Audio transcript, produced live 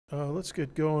Let's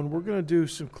get going. We're going to do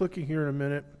some clicking here in a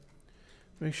minute.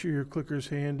 Make sure your clicker's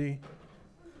handy.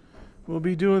 We'll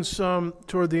be doing some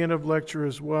toward the end of lecture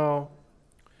as well.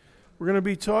 We're going to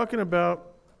be talking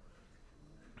about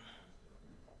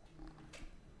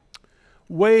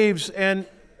waves, and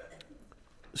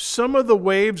some of the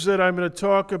waves that I'm going to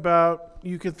talk about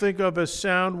you can think of as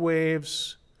sound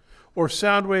waves, or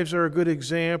sound waves are a good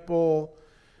example,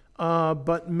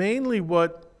 but mainly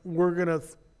what we're going to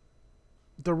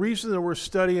the reason that we're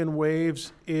studying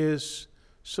waves is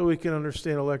so we can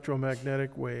understand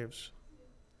electromagnetic waves.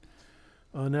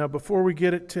 Now, before we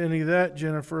get to any of that,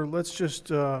 Jennifer, let's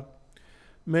just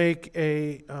make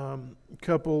a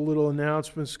couple little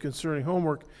announcements concerning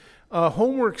homework.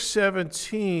 Homework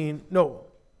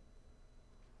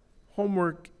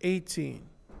 18,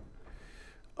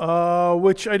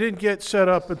 which I didn't get set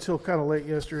up until kind of late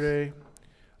yesterday.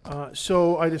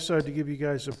 So I decided to give you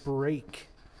guys a break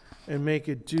and make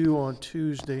it due on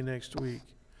Tuesday next week.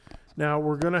 Now,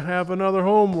 we're going to have another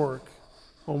homework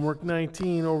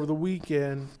 19 over the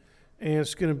weekend, and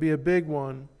it's going to be a big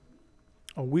one.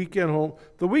 The weekend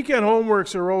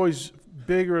homeworks are always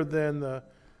bigger than the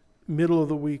middle of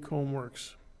the week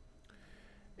homeworks.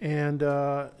 And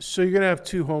so you're going to have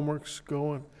 2 homeworks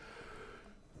going.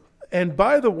 And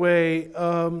by the way,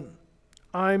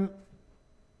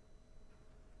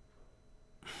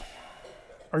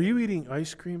 are you eating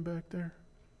ice cream back there?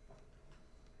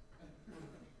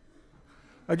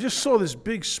 I just saw this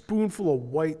big spoonful of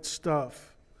white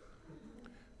stuff,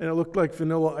 and it looked like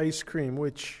vanilla ice cream,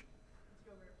 which,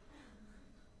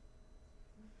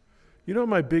 you know what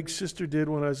my big sister did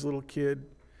when I was a little kid?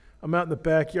 I'm out in the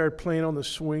backyard playing on the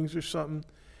swings or something,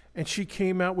 and she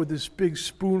came out with this big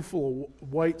spoonful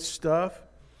of white stuff,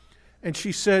 and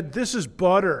she said, "This is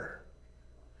butter."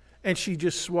 And she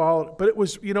just swallowed it. But it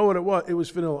was, you know what it was? It was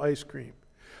vanilla ice cream.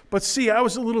 But see, I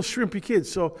was a little shrimpy kid,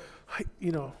 so,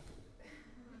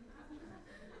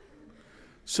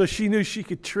 so she knew she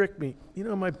could trick me.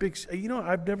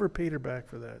 I've never paid her back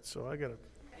for that, so I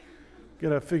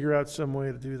gotta figure out some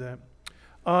way to do that.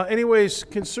 Anyways,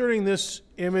 concerning this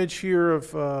image here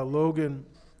of Logan,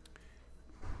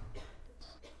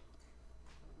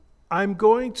 I'm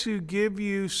going to give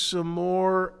you some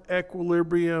more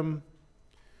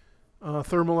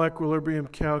thermal equilibrium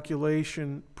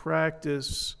calculation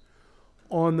practice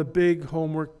on the big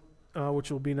homework,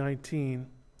 which will be 19.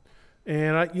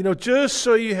 And, just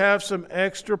so you have some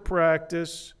extra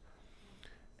practice,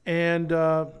 and,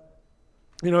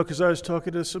 because I was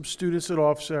talking to some students at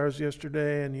office hours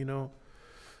yesterday, and,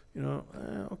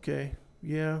 okay,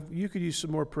 yeah, you could use some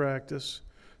more practice.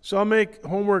 So I'll make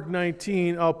homework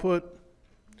 19, I'll put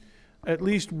at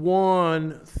least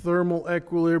one thermal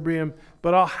equilibrium,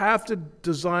 but I'll have to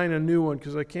design a new one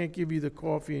because I can't give you the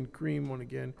coffee and cream one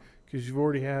again because you've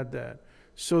already had that.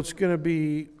 So it's going to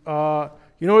be,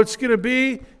 you know what it's going to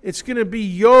be? It's going to be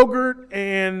yogurt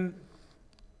and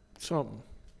something.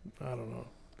 I don't know.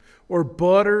 Or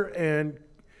butter and,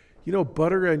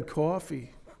 butter and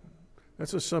coffee.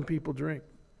 That's what some people drink.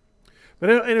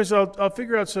 But anyways, I'll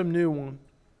figure out some new one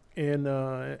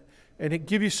and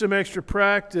give you some extra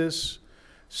practice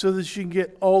so that you can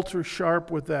get ultra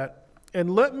sharp with that.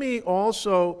 And let me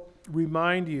also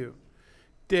remind you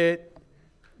that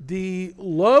the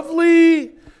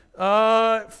lovely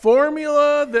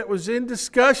formula that was in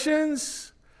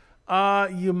discussions,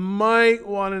 you might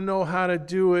want to know how to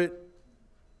do it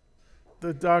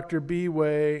the Dr. B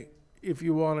way if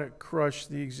you want to crush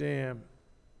the exam.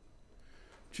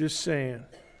 Just saying.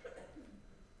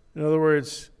 In other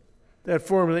words, that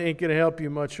formula ain't going to help you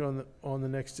much on the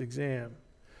next exam.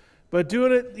 But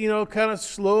doing it, kind of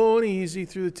slow and easy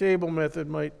through the table method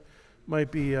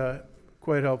might be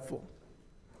quite helpful.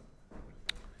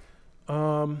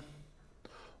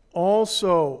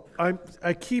 Also,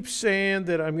 I keep saying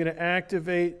that I'm going to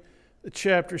activate the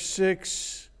Chapter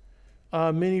 6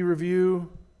 mini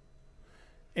review,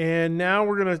 and now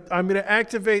I'm going to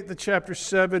activate the Chapter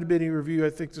 7 mini review.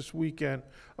 I think this weekend.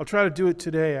 I'll try to do it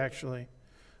today, actually.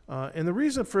 And the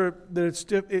reason for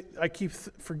that I keep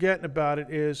forgetting about it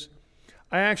is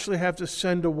I actually have to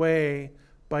send away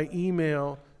by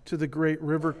email to the Great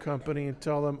River Company and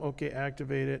tell them, okay,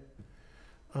 activate it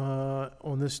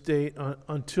on this date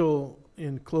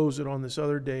and close it on this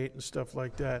other date and stuff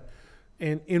like that.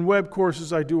 And in web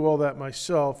courses, I do all that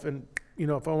myself. And,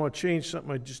 if I want to change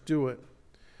something, I just do it.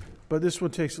 But this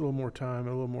one takes a little more time,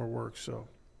 a little more work, so.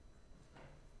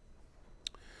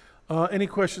 Any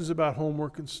questions about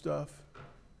homework and stuff?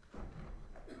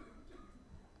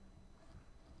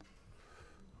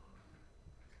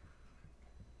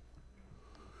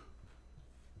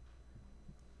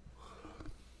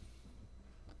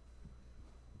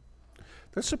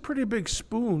 That's a pretty big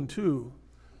spoon, too.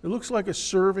 It looks like a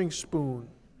serving spoon.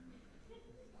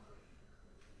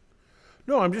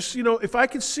 No, I'm just, if I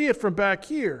could see it from back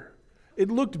here, it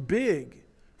looked big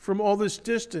from all this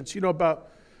distance,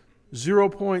 about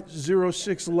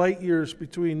 0.06 light years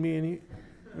between me and you.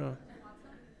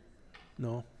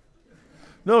 No.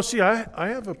 No, see, I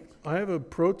have a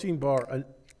protein bar.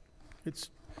 It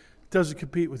doesn't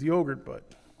compete with yogurt, but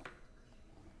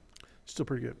still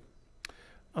pretty good.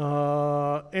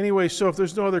 Anyway, so if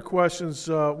there's no other questions,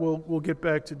 we'll get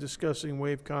back to discussing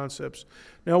wave concepts.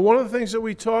 Now, one of the things that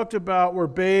we talked about were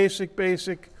basic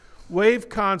wave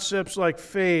concepts like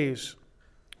phase.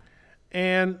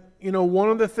 And, one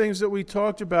of the things that we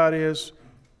talked about is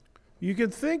you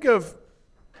can think of,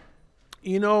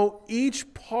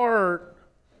 each part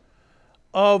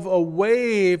of a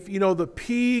wave, the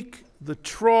peak, the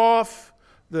trough,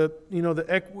 the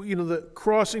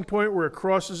crossing point where it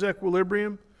crosses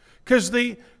equilibrium. Because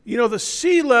the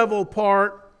sea level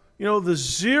part, the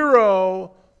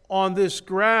zero on this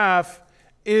graph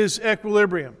is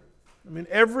equilibrium. I mean,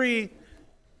 every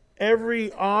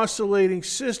oscillating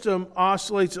system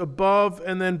oscillates above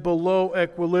and then below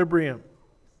equilibrium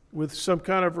with some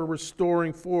kind of a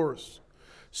restoring force,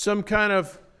 some kind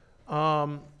of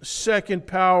second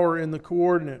power in the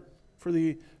coordinate for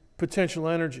the potential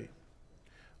energy.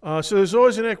 So there's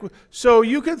always so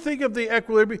you can think of the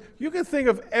equilibrium, you can think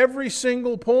of every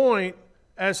single point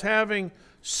as having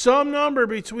some number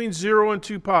between 0 and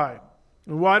 2 pi.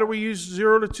 And why do we use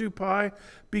 0 to 2 pi?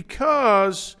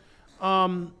 Because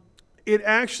it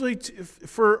actually,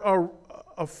 for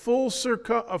a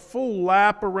full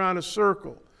lap around a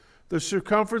circle, the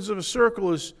circumference of a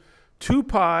circle is 2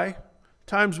 pi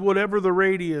times whatever the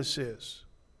radius is.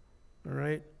 All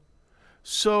right?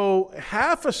 So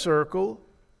half a circle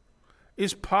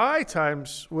is pi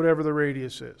times whatever the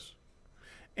radius is.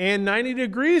 And 90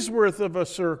 degrees worth of a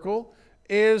circle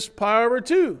is pi over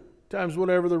 2 times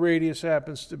whatever the radius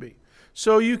happens to be.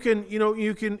 So you can,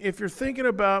 if you're thinking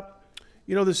about,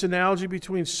 this analogy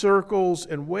between circles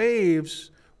and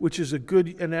waves, which is a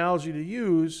good analogy to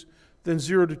use, then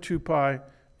 0 to 2 pi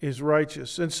is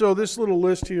righteous. And so this little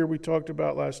list here we talked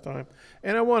about last time,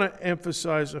 and I want to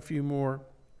emphasize a few more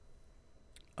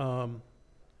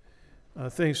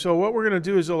things. So what we're going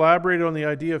to do is elaborate on the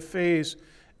idea of phase,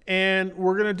 and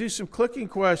we're going to do some clicking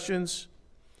questions,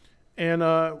 and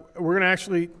we're going to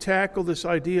actually tackle this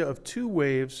idea of two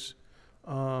waves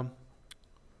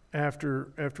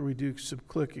after we do some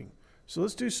clicking. So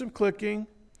let's do some clicking.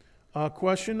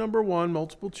 Question number 1,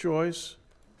 multiple choice.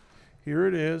 Here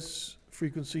it is,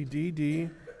 frequency DD.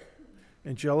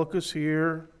 Angelica's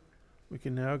here. We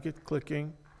can now get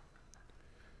clicking.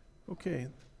 Okay.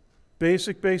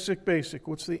 Basic.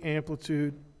 What's the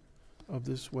amplitude of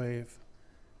this wave?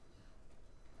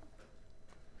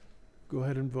 Go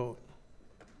ahead and vote.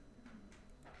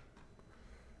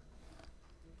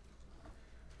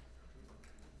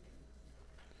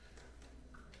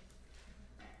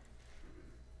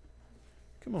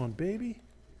 Come on, baby.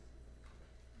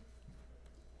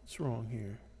 What's wrong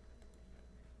here?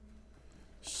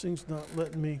 This thing's not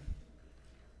letting me.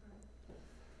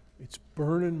 It's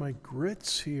burning my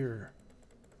grits here.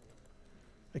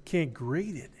 I can't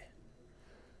grate it.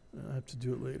 I'll have to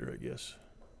do it later, I guess.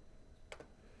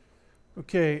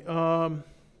 Okay. All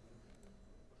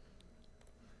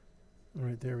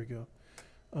right, there we go.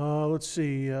 Let's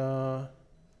see.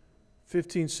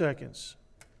 15 seconds.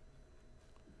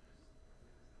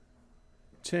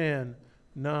 10,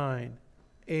 9,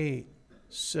 8,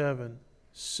 7,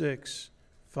 6,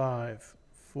 5,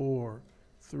 4,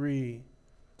 3,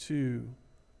 2,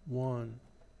 1,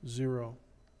 0.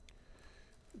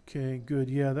 Okay, good.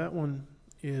 Yeah, that one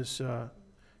is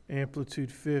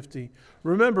amplitude 50.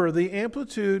 Remember, the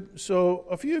amplitude, so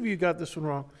a few of you got this one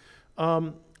wrong.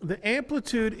 The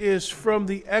amplitude is from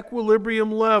the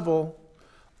equilibrium level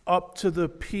up to the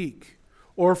peak,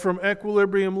 or from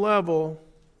equilibrium level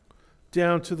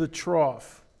down to the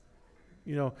trough.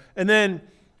 And then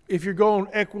if you're going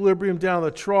equilibrium down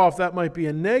the trough, that might be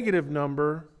a negative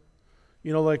number,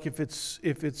 like if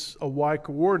it's a y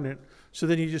coordinate. So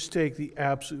then you just take the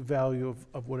absolute value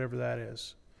of whatever that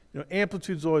is.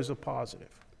 Amplitude's always a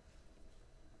positive.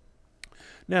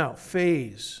 Now,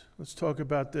 phase. Let's talk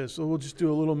about this. So we'll just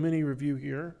do a little mini review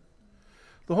here.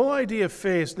 The whole idea of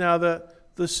phase. Now,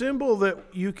 the symbol that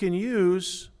you can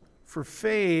use for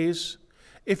phase,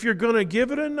 if you're going to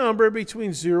give it a number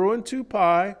between 0 and 2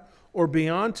 pi, or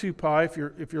beyond 2 pi, if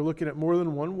you're looking at more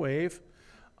than one wave,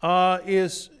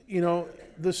 the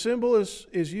symbol is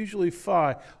usually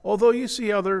phi. Although you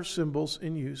see other symbols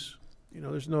in use,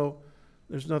 there's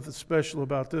nothing special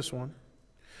about this one.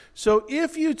 So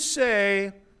if you'd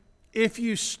say, if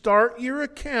you start your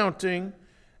accounting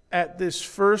at this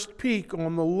first peak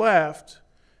on the left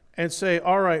and say,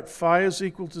 all right, phi is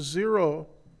equal to 0,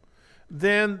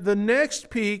 then the next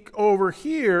peak over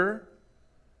here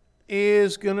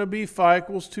is going to be phi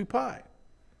equals 2 pi.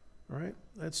 All right?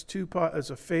 That's 2 pi. That's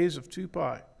a phase of 2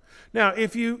 pi. Now,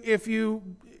 if you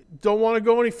don't want to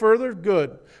go any further,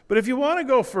 good. But if you want to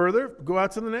go further, go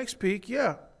out to the next peak,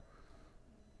 yeah.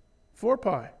 4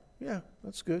 pi. Yeah,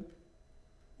 that's good.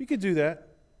 You could do that.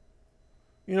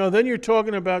 You know, then you're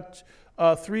talking about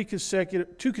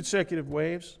two consecutive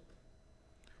waves,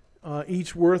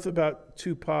 each worth about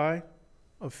 2 pi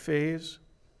of phase.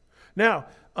 Now,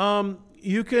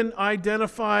 you can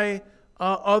identify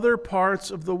other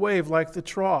parts of the wave, like the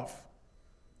trough.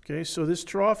 Okay, so this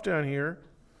trough down here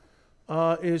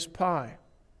is pi.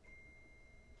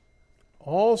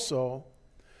 Also,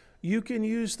 you can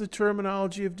use the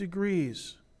terminology of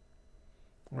degrees.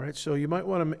 All right, so you might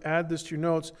want to add this to your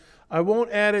notes. I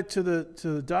won't add it to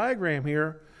the diagram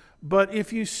here, but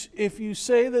if you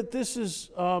say that this is,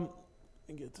 let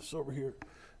me get this over here.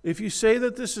 If you say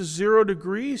that this is 0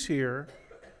 degrees here,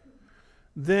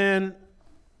 then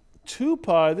 2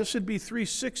 pi, this would be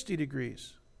 360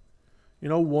 degrees. You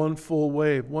know, one full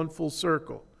wave, one full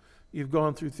circle. You've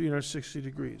gone through 360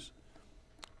 degrees.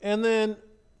 And then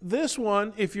this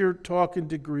one, if you're talking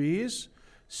degrees,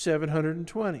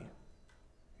 720.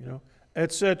 You know,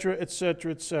 et cetera, et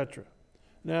cetera, et cetera.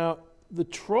 Now, the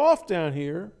trough down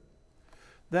here,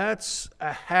 that's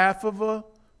a half of a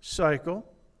cycle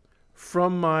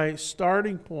from my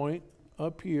starting point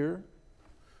up here,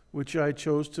 which I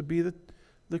chose to be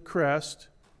the crest,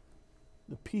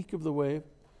 the peak of the wave.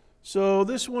 So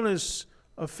this one is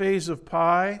a phase of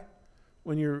pi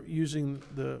when you're using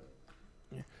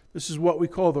this is what we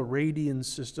call the radian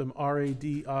system,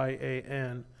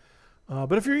 R-A-D-I-A-N.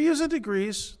 But if you're using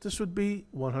degrees, this would be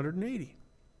 180.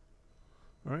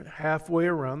 All right, halfway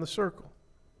around the circle.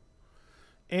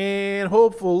 And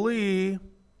hopefully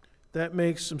that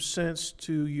makes some sense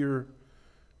to your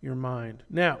mind.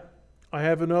 Now, I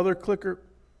have another clicker.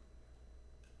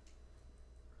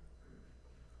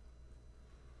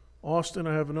 Austin,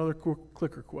 I have another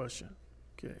clicker question.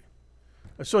 Okay.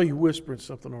 I saw you whispering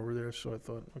something over there, so I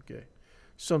thought, okay,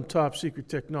 some top secret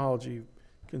technology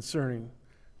concerning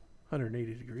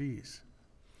 180 degrees.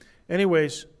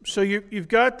 Anyways, so you've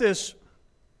got this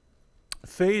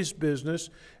phase business,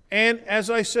 and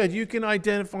as I said, you can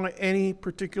identify any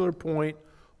particular point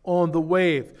on the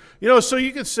wave. You know, so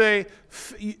you could say,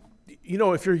 you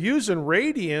know, if you're using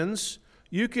radians,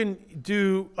 you can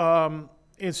do,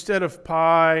 instead of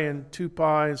pi and 2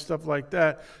 pi and stuff like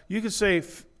that, you could say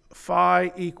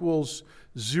phi equals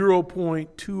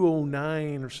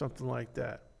 0.209 or something like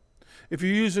that. If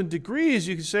you're using degrees,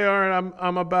 you can say, all right,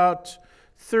 I'm about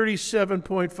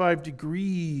 37.5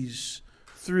 degrees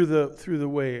through the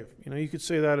wave. You know, you could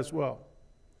say that as well.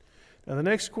 Now the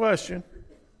next question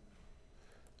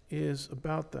is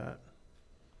about that.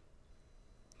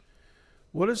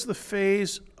 What is the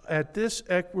phase at this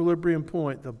equilibrium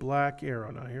point, the black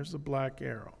arrow? Now here's the black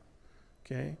arrow.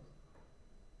 Okay?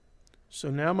 So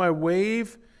now my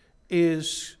wave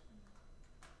is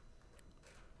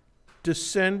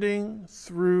descending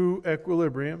through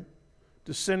equilibrium,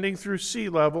 descending through sea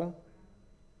level,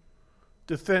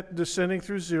 descending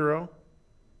through 0.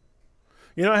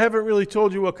 You know, I haven't really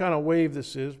told you what kind of wave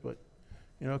this is, but,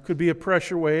 you know, it could be a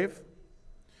pressure wave.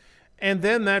 And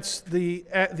then that's the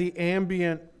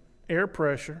ambient air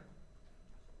pressure.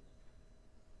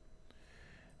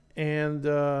 And,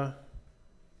 but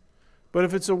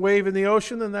if it's a wave in the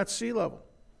ocean, then that's sea level.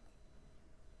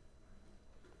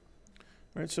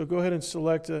 All right, so go ahead and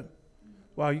select it.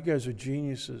 Wow, you guys are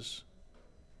geniuses.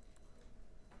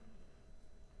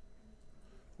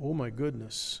 Oh my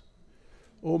goodness.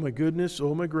 Oh my goodness,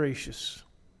 oh my gracious.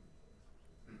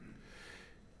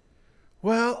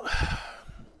 Well,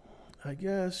 I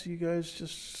guess you guys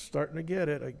just starting to get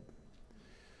it. I'm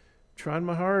trying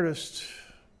my hardest.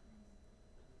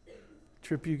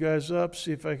 Trip you guys up,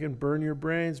 see if I can burn your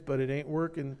brains, but it ain't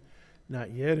working.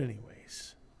 Not yet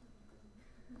anyways.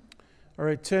 All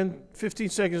right, 15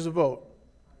 seconds to vote.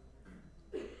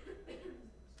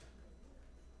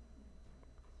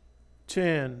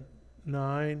 10,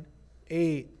 9,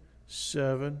 8,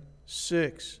 7,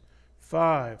 6,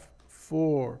 5,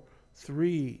 4,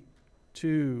 3,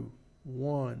 2,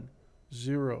 1,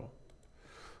 0.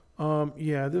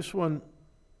 Yeah, this one.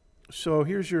 So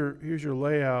here's your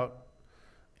layout,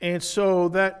 and so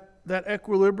that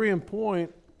equilibrium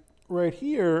point right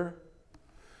here,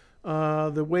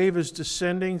 the wave is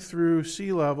descending through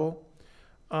sea level.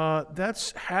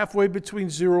 that's halfway between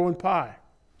 0 and pi.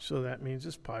 So that means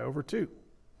it's pi over 2.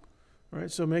 All right,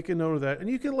 so make a note of that. And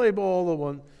you can label all the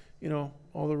one,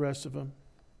 all the rest of them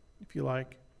if you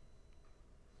like.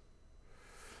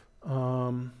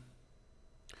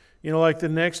 Like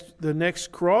the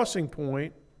next crossing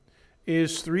point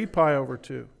is 3 pi over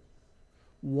 2.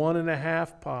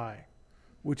 1.5 pi,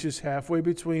 which is halfway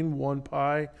between 1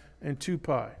 pi and 2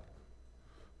 pi.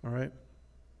 All right.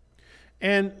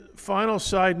 And final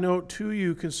side note to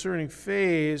you concerning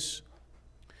phase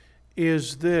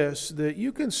is this, that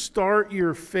you can start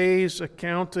your phase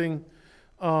accounting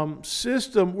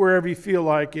system wherever you feel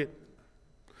like it.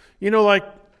 Like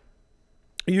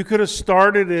you could have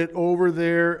started it over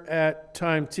there at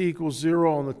time t equals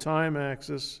 0 on the time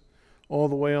axis, all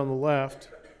the way on the left.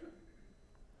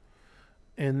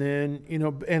 And then,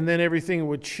 and then everything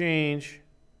would change.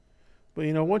 But,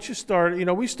 once you start,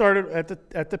 we started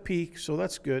at the peak, so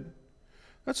that's good.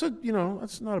 That's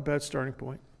not a bad starting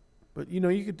point. But,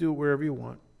 you could do it wherever you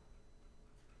want.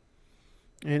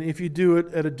 And if you do it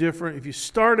if you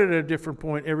start it at a different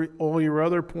point, all your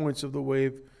other points of the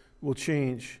wave will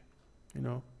change,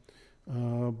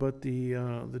 But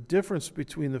the difference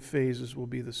between the phases will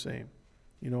be the same.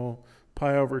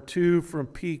 Pi over 2 from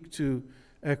peak to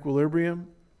equilibrium,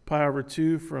 pi over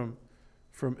 2 from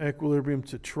equilibrium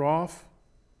to trough,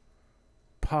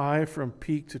 pi from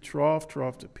peak to trough,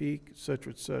 trough to peak,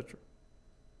 etc., etc.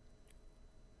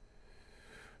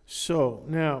 So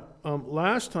now,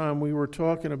 last time we were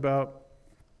talking about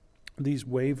these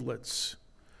wavelets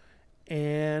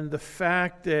and the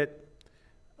fact that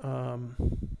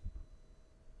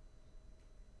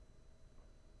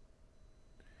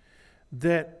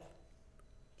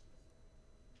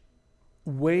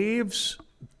waves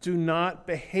do not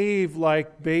behave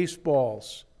like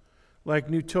baseballs, like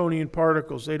Newtonian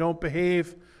particles. They don't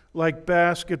behave like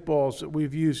basketballs that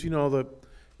we've used,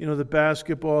 the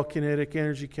basketball kinetic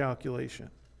energy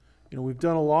calculation. We've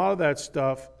done a lot of that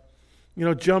stuff.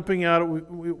 Jumping out,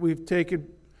 we've taken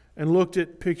and looked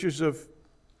at pictures of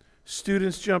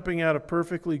students jumping out of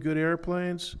perfectly good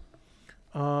airplanes.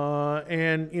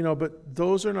 But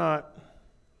those are not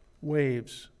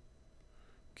waves.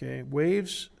 Okay,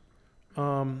 waves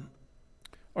are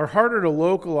harder to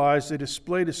localize. They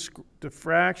display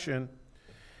diffraction,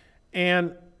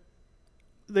 and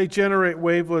they generate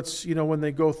wavelets, when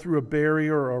they go through a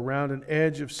barrier or around an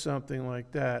edge of something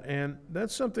like that. And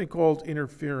that's something called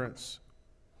interference.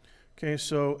 Okay,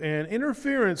 and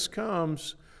interference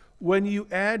comes when you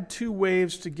add two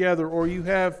waves together or you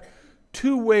have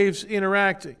two waves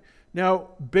interacting. Now,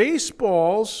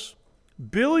 baseballs,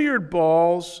 billiard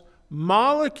balls,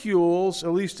 molecules,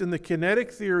 at least in the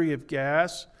kinetic theory of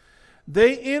gas,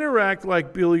 they interact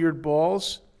like billiard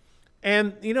balls.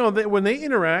 And, when they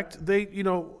interact, they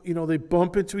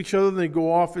bump into each other and they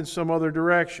go off in some other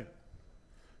direction.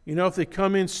 If they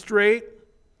come in straight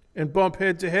and bump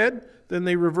head to head, then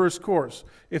they reverse course.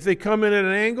 If they come in at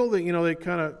an angle, they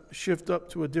kind of shift up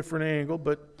to a different angle,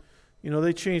 but,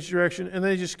 they change direction and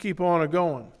they just keep on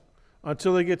going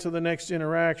until they get to the next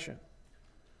interaction.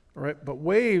 All right, but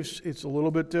waves, it's a little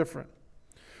bit different.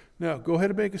 Now, go ahead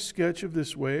and make a sketch of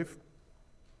this wave.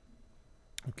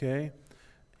 Okay.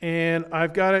 And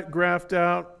I've got it graphed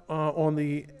out on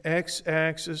the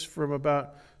x-axis from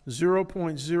about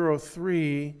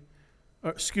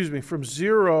 0.03, from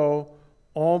 0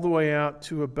 all the way out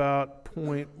to about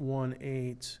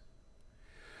 0.18.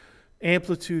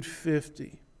 Amplitude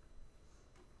 50.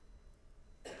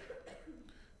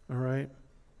 All right.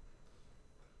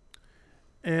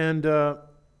 And, and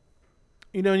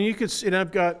you can see, and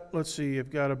I've got, let's see, I've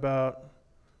got about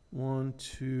we've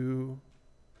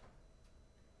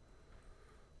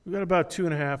got about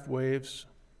 2.5 waves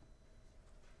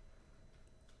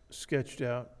sketched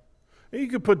out. And you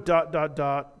could put ...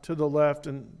 to the left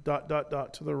and ...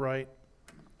 to the right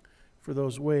for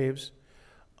those waves.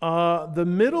 The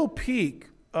middle peak,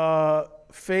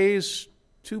 phase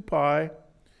 2 pi,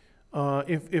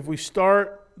 if we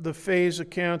start the phase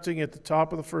accounting at the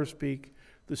top of the first peak,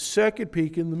 the second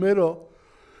peak in the middle,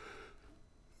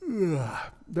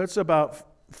 that's about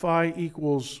phi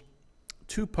equals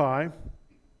 2 pi.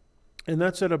 And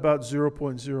that's at about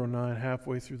 0.09,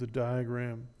 halfway through the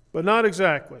diagram. But not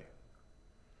exactly.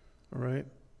 All right?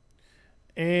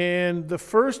 And the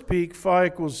first peak, phi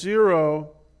equals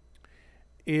 0,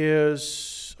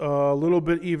 is a little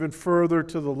bit even further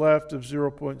to the left of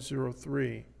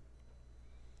 0.03.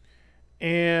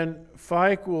 And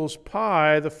phi equals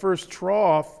pi, the first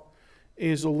trough,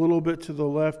 is a little bit to the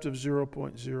left of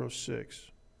 0.06.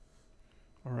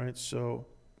 All right, so...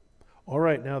 All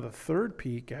right, now the third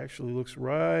peak actually looks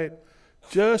right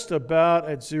just about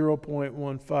at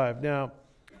 0.15. Now,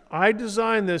 I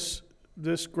designed this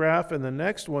graph and the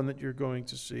next one that you're going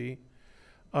to see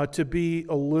to be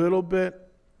a little bit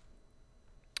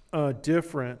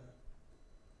different.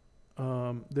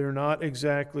 They're not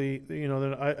exactly,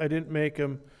 I didn't make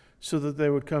them so that they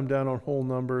would come down on whole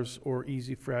numbers or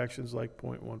easy fractions like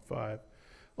 0.15,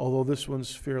 although this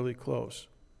one's fairly close.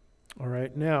 All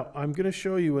right, now I'm going to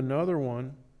show you another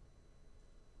one.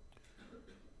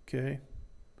 Okay.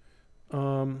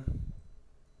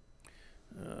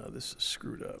 This is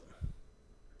screwed up.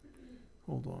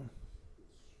 Hold on.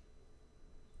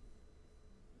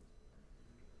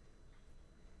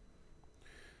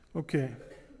 Okay.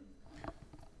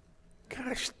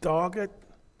 Gosh, dog it.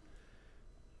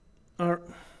 All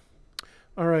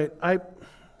right,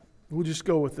 we'll just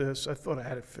go with this. I thought I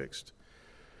had it fixed.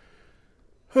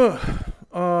 Go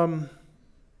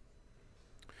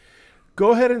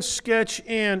ahead and sketch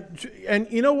in, and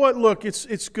you know what? Look,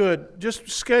 it's good. Just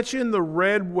sketch in the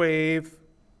red wave,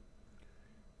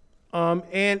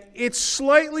 and it's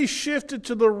slightly shifted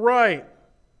to the right.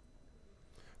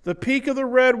 The peak of the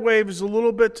red wave is a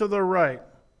little bit to the right.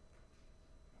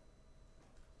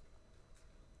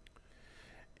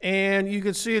 And you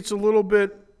can see it's a little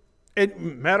bit,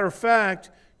 matter of fact,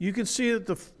 you can see that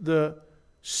the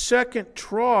second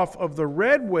trough of the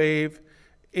red wave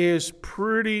is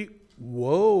pretty,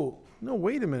 whoa. No,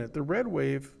 wait a minute, the red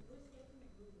wave,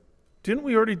 didn't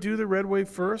we already do the red wave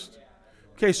first?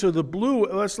 Okay, so the blue,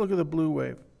 let's look at the blue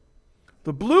wave.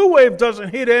 The blue wave doesn't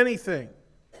hit anything.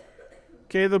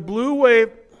 Okay, the blue wave,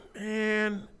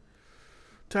 man,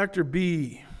 Dr.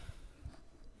 B,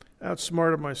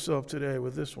 outsmarted myself today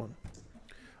with this one.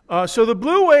 So the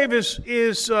blue wave is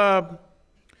the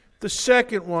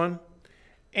second one,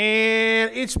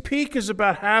 and its peak is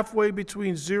about halfway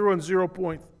between 0 and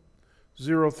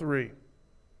 0.03.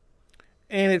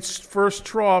 And its first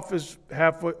trough is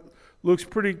halfway, looks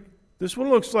pretty, this one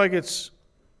looks like it's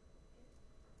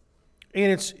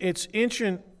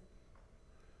inching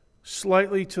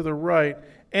slightly to the right.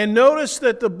 And notice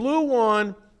that the blue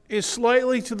one is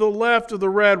slightly to the left of the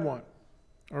red one.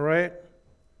 All right?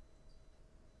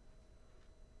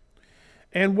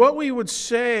 And what we would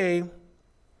say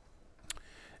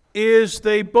is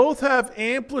they both have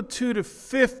amplitude of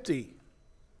 50.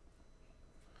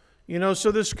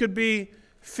 So this could be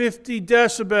 50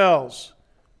 decibels,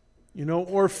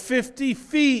 or 50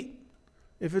 feet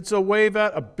if it's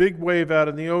a big wave out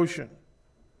in the ocean.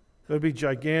 That would be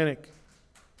gigantic.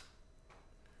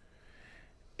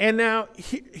 And now,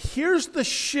 here's the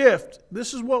shift.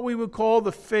 This is what we would call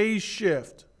the phase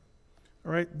shift.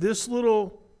 All right, this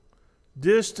little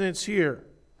distance here.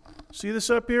 See this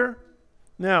up here?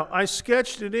 Now, I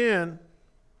sketched it in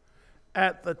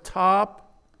at the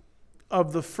top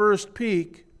of the first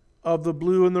peak of the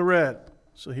blue and the red.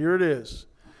 So here it is.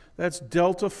 That's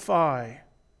delta phi,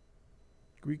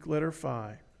 Greek letter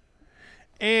phi.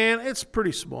 And it's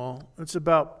pretty small. It's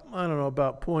about,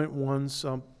 about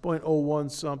 0.01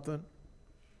 something.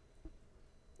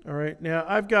 All right. Now,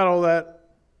 I've got all that,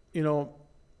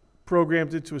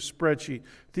 programmed into a spreadsheet.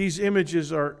 These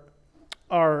images are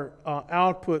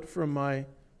output from my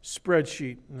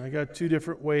spreadsheet. And I got two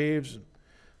different waves.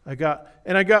 I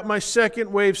got my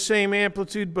second wave, same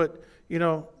amplitude, but,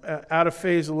 out of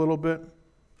phase a little bit.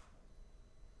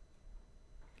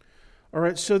 All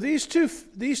right, so these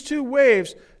two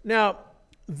waves, now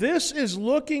this is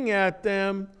looking at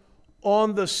them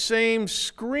on the same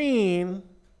screen,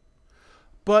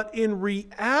 but in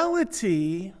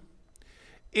reality,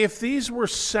 if these were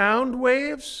sound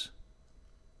waves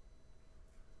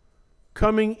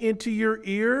coming into your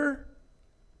ear,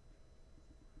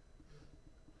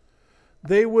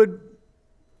 you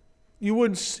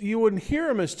wouldn't hear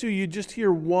them as two, you'd just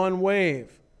hear one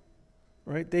wave.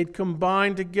 Right? They'd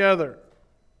combine together.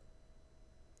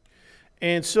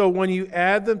 And so when you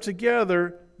add them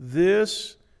together,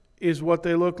 this is what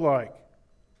they look like.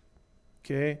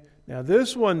 Okay? Now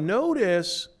this one,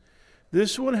 notice,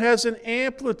 this one has an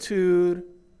amplitude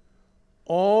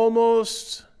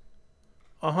almost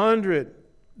 100.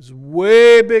 It's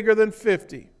way bigger than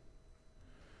 50.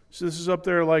 So this is up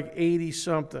there like 80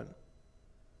 something.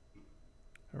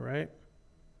 All right?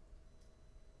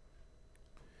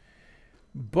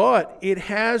 But it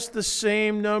has the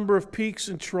same number of peaks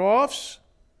and troughs.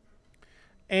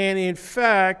 And in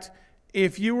fact,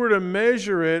 if you were to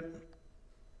measure it,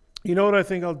 you know what I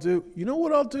think I'll do? You know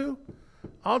what I'll do?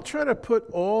 I'll try to put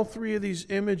all three of these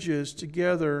images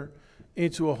together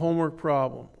into a homework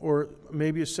problem, or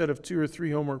maybe a set of 2 or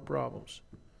 3 homework problems.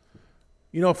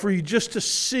 For you just to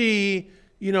see,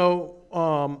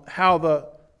 how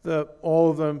all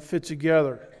of them fit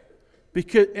together.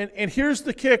 Because and here's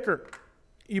the kicker.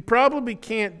 You probably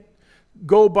can't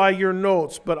go by your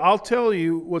notes, but I'll tell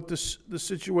you what the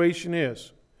situation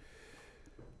is.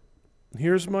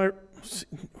 Here's my,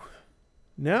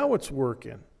 now it's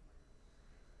working.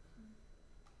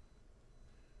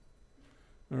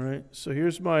 All right, so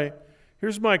here's my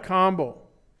combo.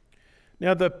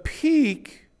 Now the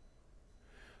peak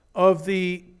of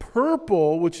the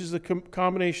purple, which is a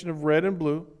combination of red and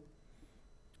blue,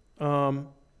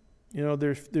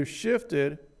 they're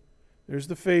shifted. There's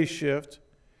the phase shift.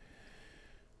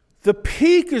 The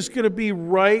peak is going to be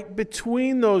right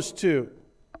between those two.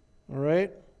 All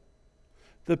right?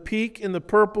 The peak in the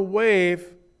purple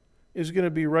wave is going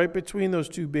to be right between those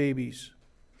two babies.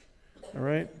 All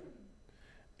right?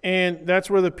 And that's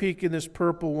where the peak in this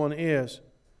purple one is.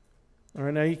 All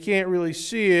right, now you can't really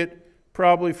see it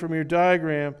probably from your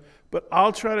diagram, but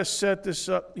I'll try to set this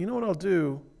up. You know what I'll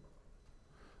do?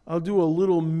 I'll do a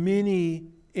little mini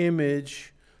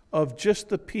image of just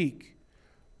the peak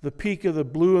of the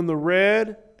blue and the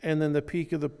red, and then the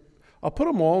peak of the, I'll put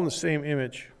them all in the same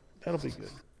image. That'll be good.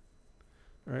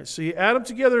 All right, so you add them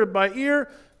together by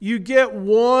ear, you get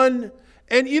one,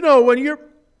 and when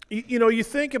you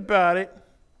think about it,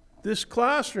 this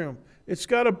classroom, it's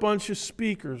got a bunch of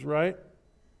speakers, right?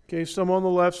 Okay, some on the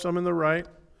left, some in the right.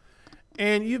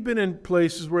 And you've been in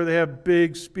places where they have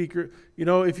big speaker.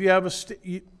 If you have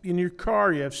in your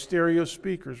car, you have stereo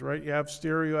speakers, right? You have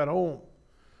stereo at home,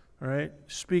 all right?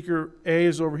 Speaker A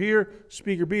is over here,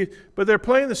 speaker B. But they're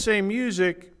playing the same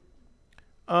music.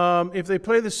 If they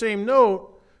play the same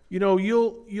note,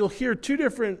 you'll hear two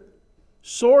different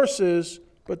sources,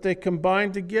 but they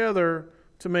combine together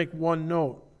to make one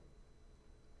note.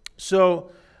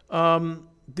 So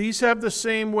these have the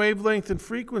same wavelength and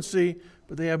frequency,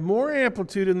 but they have more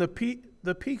amplitude, and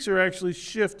the peaks are actually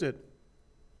shifted,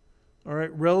 all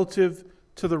right, relative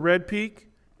to the red peak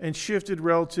and shifted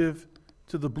relative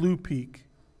to the blue peak,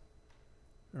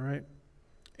 all right?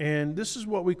 And this is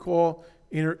what we call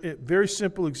a very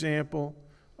simple example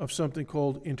of something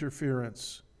called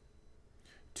interference.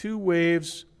 Two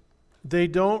waves, they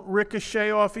don't ricochet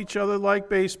off each other like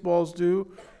baseballs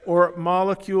do, or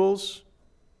molecules.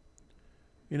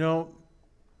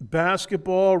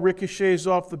 Basketball ricochets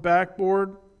off the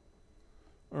backboard,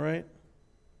 all right?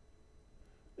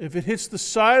 If it hits the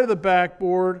side of the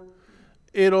backboard,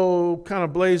 it'll kind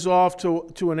of blaze off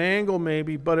to an angle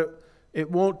maybe, but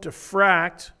it won't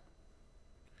diffract.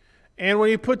 And when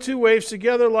you put two waves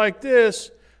together like this,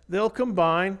 they'll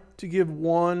combine to give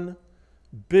one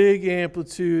big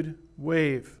amplitude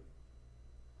wave.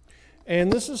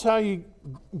 And this is how you,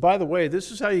 by the way,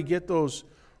 this is how you get those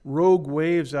rogue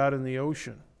waves out in the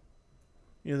ocean.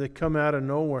 They come out of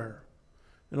nowhere.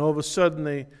 And all of a sudden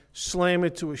they slam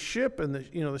into a ship, and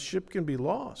the ship can be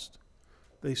lost,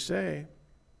 they say.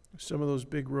 Some of those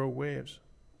big rogue waves.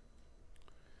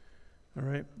 All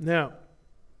right. Now,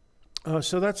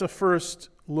 so that's a first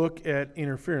look at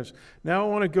interference. Now I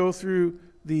want to go through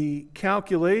the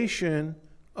calculation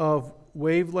of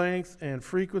wavelength and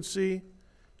frequency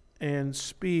and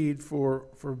speed for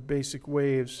basic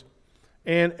waves.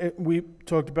 And we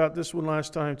talked about this one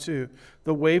last time too.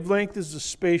 The wavelength is the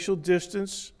spatial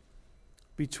distance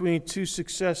between two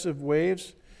successive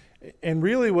waves. And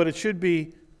really what it should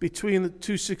be between the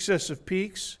two successive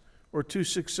peaks or two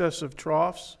successive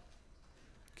troughs.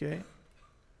 Okay?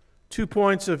 2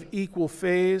 points of equal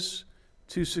phase,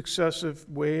 two successive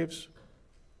waves.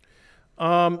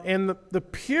 And the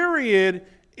period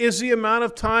is the amount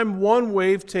of time one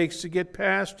wave takes to get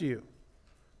past you.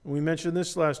 We mentioned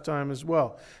this last time as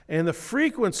well. And the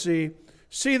frequency,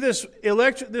 see this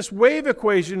wave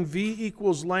equation, V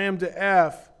equals lambda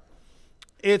F,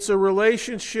 it's a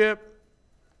relationship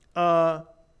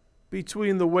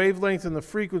between the wavelength and the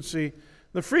frequency.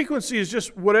 The frequency is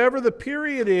just whatever the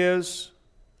period is,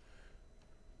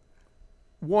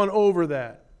 1 over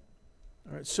that.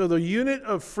 All right, so the unit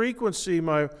of frequency,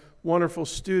 my wonderful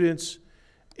students,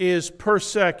 is per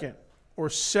second, or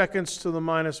seconds to the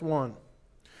 -1.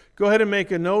 Go ahead and make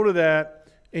a note of that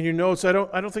in your notes. I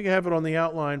don't think I have it on the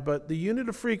outline, but the unit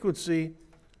of frequency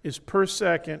is per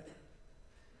second,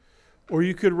 or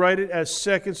you could write it as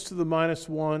seconds to the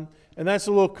 -1, and that's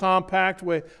a little compact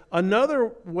way.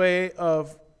 Another way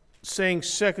of saying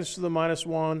seconds to the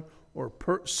 -1 or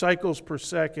cycles per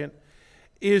second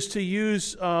is to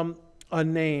use a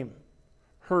name,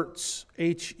 Hertz,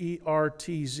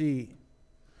 H-E-R-T-Z.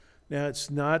 Now, it's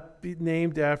not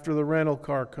named after the rental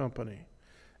car company.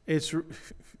 It's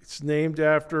named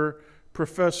after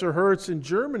Professor Hertz in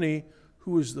Germany,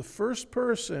 who was the first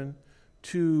person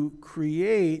to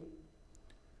create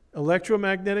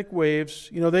electromagnetic waves.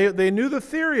 You know, they knew the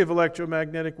theory of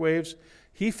electromagnetic waves.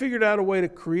 He figured out a way to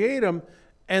create them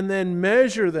and then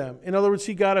measure them. In other words,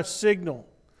 he got a signal,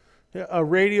 a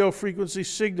radio frequency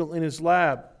signal in his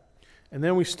lab. And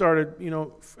then we started, you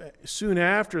know, soon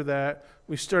after that,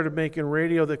 we started making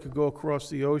radio that could go across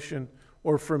the ocean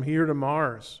or from here to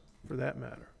Mars, for that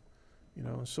matter. You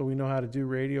know, so we know how to do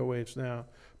radio waves now.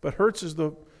 But Hertz is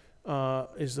the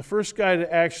first guy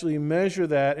to actually measure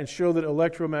that and show that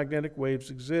electromagnetic waves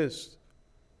exist.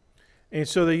 And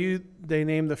so they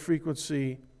named the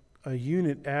frequency a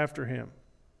unit after him.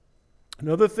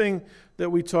 Another thing that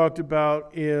we talked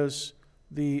about is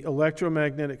the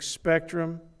electromagnetic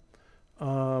spectrum.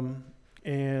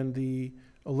 And the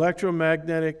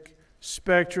electromagnetic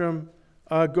spectrum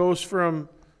goes from,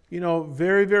 you know,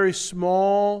 very, very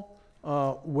small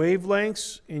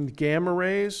wavelengths in gamma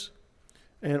rays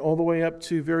and all the way up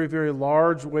to very, very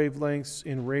large wavelengths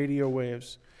in radio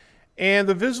waves. And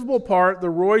the visible part, the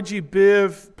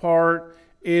Roy-G-Biv part,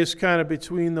 is kind of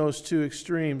between those two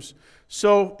extremes.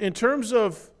 So in terms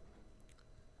of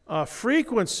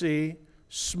frequency,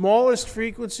 smallest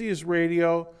frequency is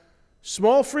radio.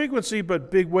 Small frequency, but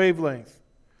big wavelength.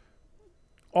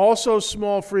 Also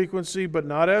small frequency, but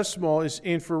not as small, is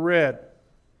infrared.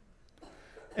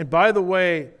 And by the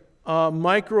way,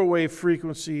 microwave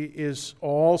frequency is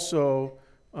also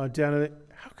down in it.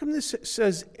 How come this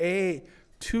says A,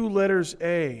 2 letters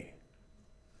A?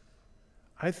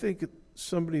 I think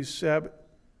somebody's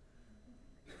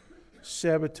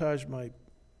sabotaged my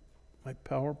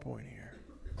PowerPoint here.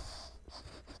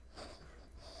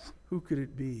 Who could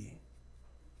it be?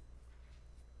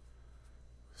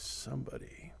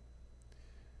 Somebody.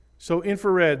 So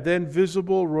infrared, then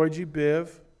visible, Roy-G-Biv,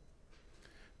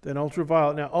 then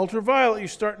ultraviolet. Now ultraviolet, you're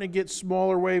starting to get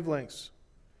smaller wavelengths.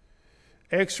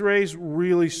 X-rays,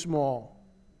 really small.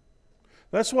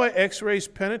 That's why X-rays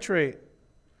penetrate.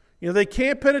 You know, they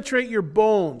can't penetrate your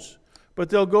bones, but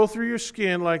they'll go through your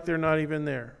skin like they're not even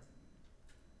there.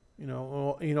 You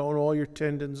know, and all your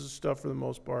tendons and stuff for the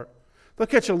most part. They'll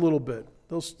catch a little bit.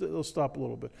 They'll stop a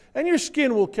little bit. And your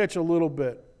skin will catch a little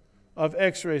bit of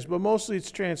X-rays, but mostly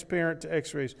it's transparent to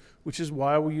X-rays, which is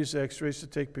why we use X-rays to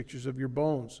take pictures of your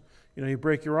bones. You know, you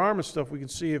break your arm and stuff, we can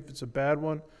see if it's a bad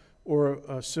one or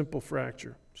a simple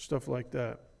fracture, stuff like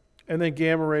that. And then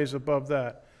gamma rays above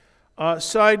that.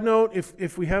 Side note,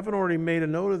 if we haven't already made a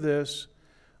note of this,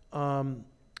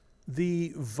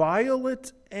 the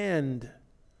violet end,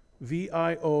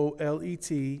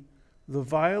 V-I-O-L-E-T, the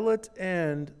violet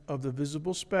end of the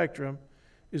visible spectrum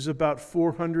is about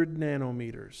 400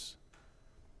 nanometers.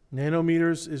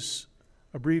 Nanometers is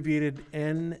abbreviated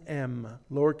NM,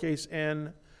 lowercase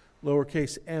n,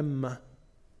 lowercase m.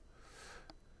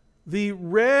 The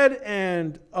red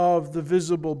end of the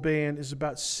visible band is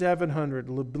about 700,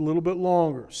 a little bit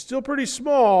longer. Still pretty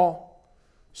small,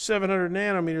 700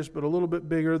 nanometers, but a little bit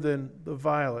bigger than the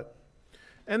violet.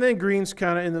 And then green's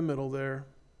kind of in the middle there.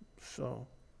 So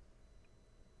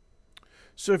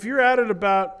if you're out at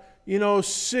about, you know,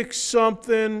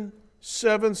 6-something,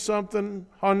 7-something,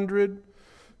 100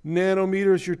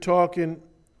 nanometers, you're talking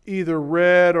either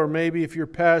red or maybe if you're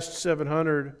past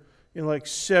 700, you know, like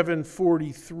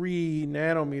 743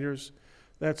 nanometers,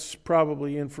 that's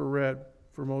probably infrared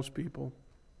for most people.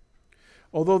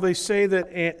 Although they say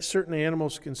that certain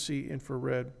animals can see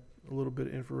infrared, a little bit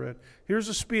of infrared. Here's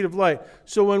the speed of light.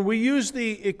 So when we use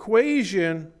the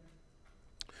equation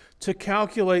to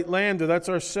calculate lambda, that's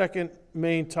our second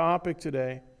main topic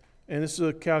today. And this is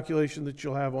a calculation that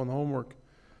you'll have on homework.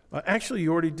 Actually,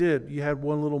 you already did. You had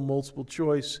one little multiple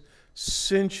choice.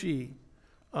 Sinchi,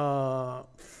 I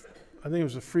think it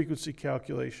was a frequency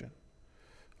calculation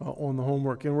on the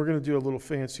homework. And we're going to do a little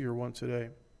fancier one today.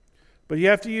 But you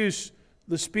have to use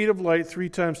the speed of light 3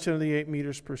 times 10 to the 8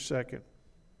 meters per second.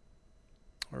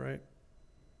 All right?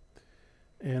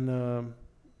 And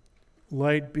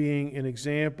light being an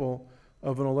example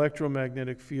of an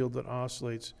electromagnetic field that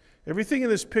oscillates. Everything in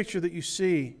this picture that you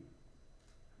see,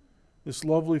 this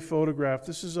lovely photograph,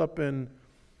 this is up in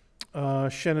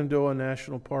Shenandoah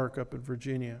National Park up in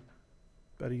Virginia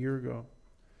about a year ago.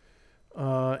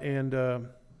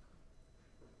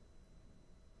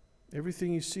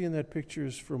 Everything you see in that picture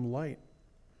is from light.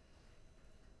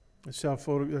 That's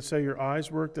how your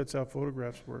eyes work, that's how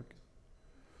photographs work.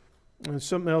 And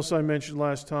something else I mentioned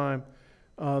last time,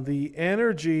 the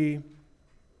energy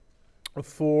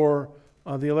for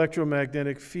the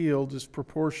electromagnetic field is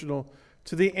proportional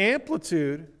to the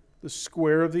amplitude, the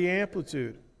square of the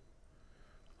amplitude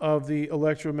of the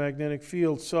electromagnetic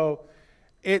field. So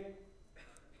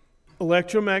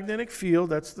electromagnetic field,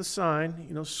 that's the sign,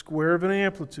 you know, square of an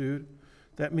amplitude.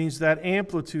 that means that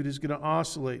amplitude is going to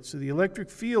oscillate. So the electric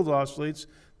field oscillates,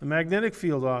 the magnetic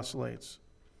field oscillates.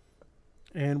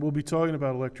 And we'll be talking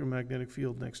about electromagnetic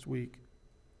field next week.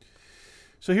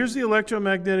 So here's the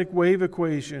electromagnetic wave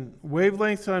equation.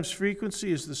 Wavelength times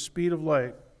frequency is the speed of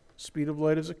light. Speed of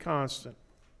light is a constant.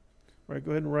 All right,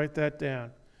 go ahead and write that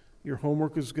down. Your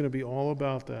homework is going to be all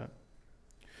about that.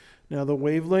 Now the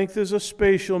wavelength is a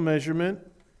spatial measurement,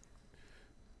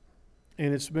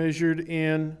 and it's measured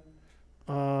in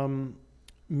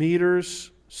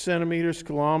meters, centimeters,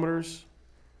 kilometers,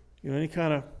 any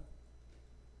kind of...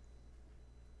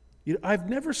 I've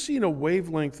never seen a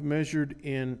wavelength measured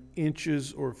in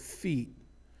inches or feet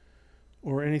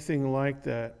or anything like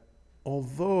that,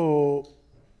 although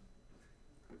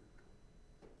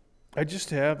I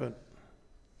just haven't.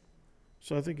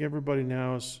 So I think everybody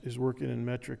now is working in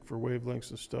metric for wavelengths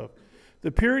and stuff.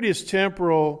 The period is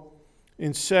temporal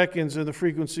in seconds, and the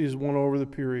frequency is 1 over the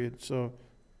period. So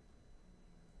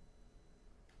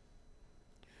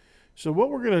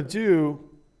what we're going to do,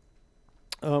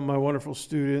 my wonderful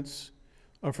students,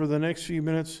 for the next few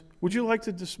minutes, would you like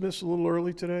to dismiss a little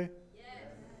early today? Yes.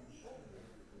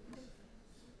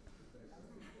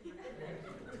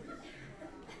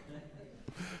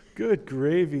 Good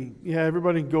gravy. Yeah,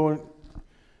 everybody go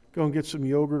and get some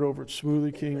yogurt over at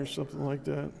Smoothie King or something like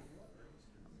that.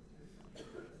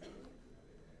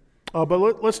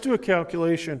 But let's do a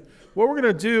calculation. What we're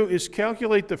going to do is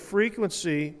calculate the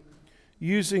frequency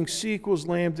using C equals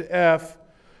lambda F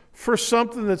for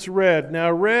something that's red.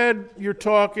 Now, red, you're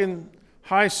talking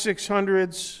high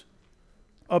 600s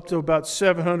up to about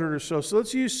 700 or so. So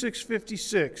let's use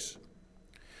 656.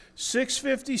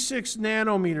 656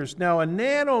 nanometers. Now, a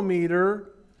nanometer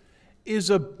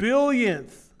is a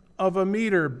billionth of a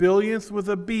meter, billionth with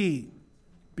a B.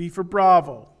 B for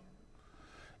Bravo.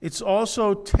 It's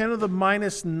also 10 to the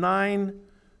minus 9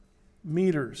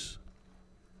 meters.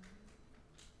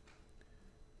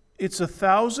 It's a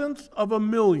thousandth of a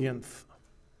millionth.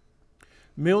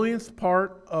 Millionth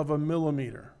part of a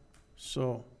millimeter.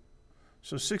 So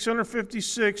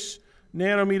 656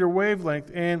 nanometer wavelength.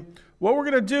 And what we're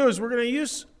going to do is we're going to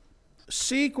use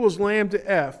C equals lambda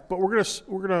F, but we're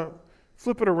going to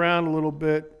flip it around a little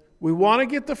bit. We want to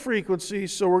get the frequency,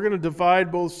 so we're going to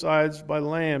divide both sides by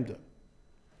lambda.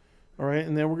 All right,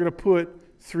 and then we're going to put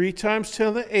 3 times 10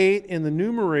 to the 8 in the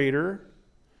numerator,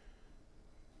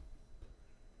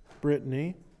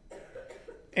 Brittany.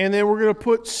 And then we're going to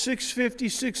put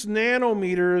 656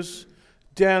 nanometers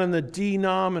down in the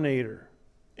denominator.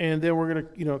 And then we're going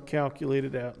to, calculate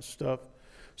it out and stuff.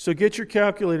 So get your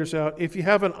calculators out. If you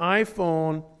have an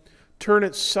iPhone, turn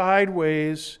it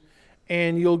sideways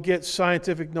and you'll get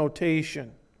scientific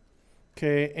notation.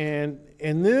 Okay, and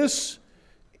in these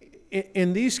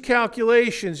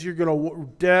calculations, you're going to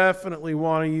definitely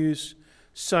want to use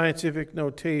scientific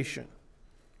notation.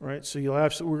 Right, so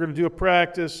we're going to do a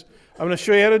practice. I'm going to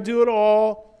show you how to do it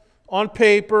all on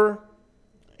paper,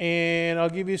 and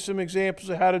I'll give you some examples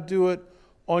of how to do it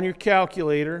on your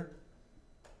calculator.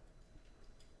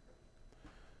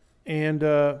 And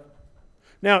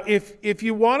now, if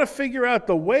you want to figure out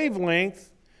the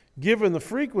wavelength given the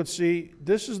frequency,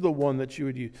 this is the one that you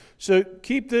would use. So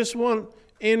keep this one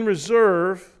in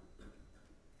reserve.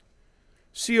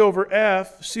 C over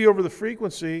F, C over the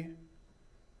frequency,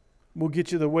 will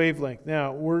get you the wavelength.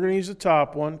 Now, we're going to use the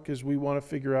top one because we want to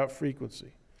figure out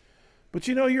frequency. But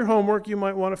your homework, you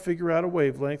might want to figure out a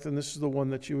wavelength, and this is the one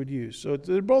that you would use. So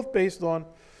they're both based on,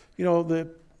 the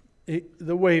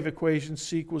wave equation,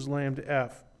 C equals lambda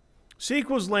F. C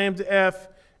equals lambda F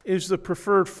is the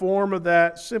preferred form of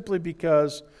that simply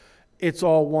because it's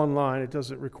all one line. It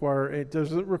doesn't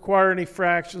require any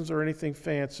fractions or anything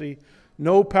fancy.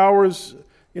 No powers,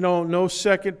 no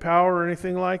second power or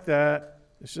anything like that.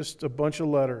 It's just a bunch of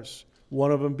letters,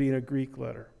 one of them being a Greek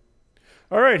letter.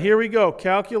 All right, here we go.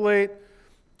 Calculate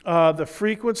the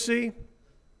frequency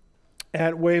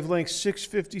at wavelength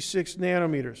 656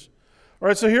 nanometers. All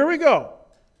right, so here we go.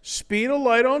 Speed of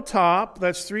light on top,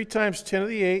 that's 3 times 10 to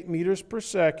the 8 meters per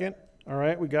second. All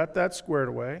right, we got that squared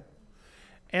away.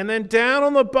 And then down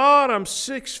on the bottom,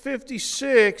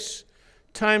 656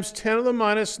 times 10 to the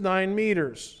minus 9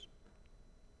 meters.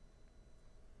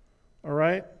 All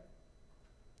right?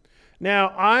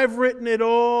 Now, I've written it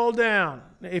all down.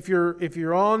 If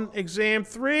you're on exam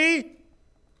 3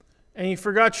 and you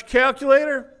forgot your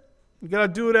calculator, you got to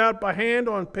do it out by hand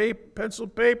on pencil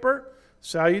paper.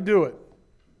 That's how you do it.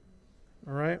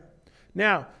 All right?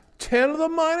 Now, 10 to the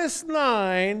minus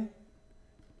 9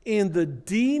 in the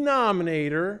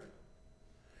denominator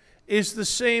is the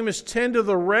same as 10 to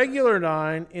the regular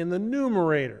 9 in the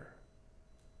numerator.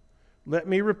 Let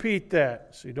me repeat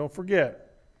that so you don't forget.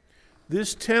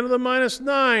 this 10 to the minus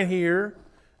 9 here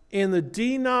in the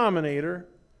denominator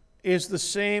is the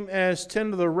same as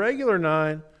 10 to the regular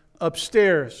 9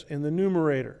 upstairs in the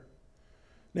numerator.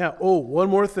 Now, one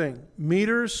more thing.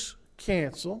 Meters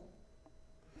cancel.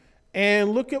 And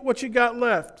look at what you got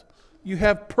left. You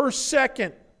have per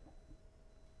second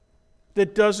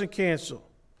that doesn't cancel.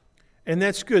 And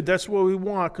that's good. That's what we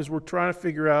want because we're trying to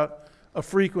figure out a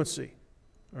frequency.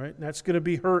 All right? And that's going to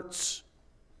be hertz.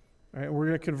 All right? We're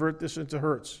going to convert this into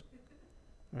hertz.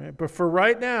 All right? But for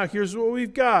right now, here's what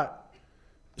we've got.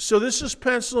 So this is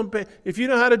pencil and paper. If you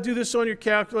know how to do this on your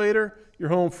calculator, you're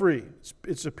home free.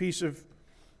 It's a piece of,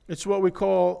 it's what we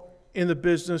call in the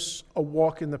business a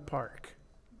walk in the park.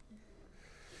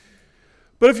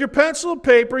 But if you're pencil and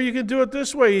paper, you can do it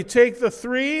this way. You take the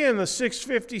 3 and the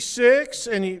 656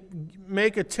 and you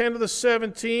make a 10 to the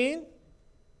 17.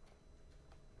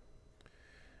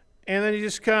 And then you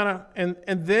just kind of, and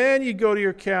then you go to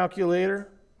your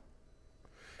calculator.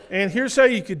 And here's how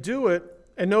you could do it.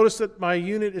 And notice that my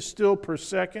unit is still per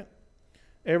second.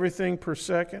 Everything per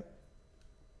second.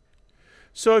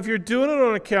 So if you're doing it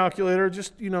on a calculator,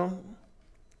 just,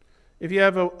 if you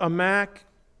have a Mac,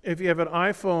 if you have an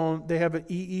iPhone, they have an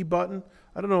EE button.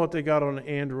 I don't know what they got on an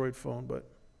Android phone, but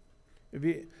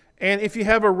if you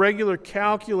have a regular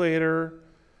calculator,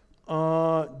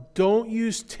 don't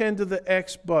use 10 to the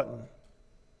X button.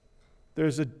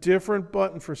 There's a different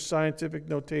button for scientific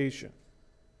notation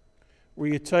where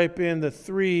you type in the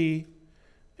 3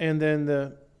 and then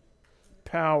the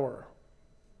power.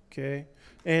 Okay?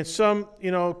 And some,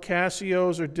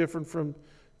 Casios are different from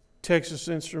Texas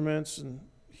Instruments and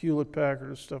Hewlett-Packard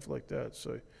and stuff like that.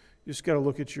 So you just got to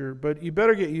look at but you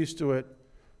better get used to it.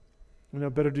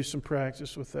 Better do some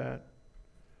practice with that.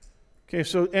 Okay,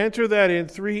 so enter that in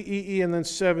 3EE and then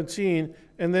 17,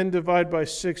 and then divide by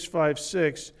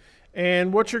 656.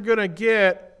 And what you're going to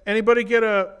get, anybody get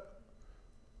a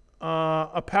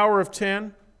power of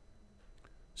 10?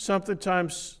 Something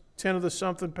times 10 to the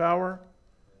something power?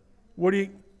 What do you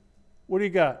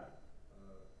got?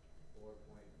 4.57.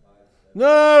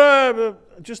 No,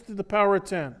 just the power of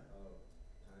 10. Times 10 to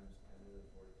the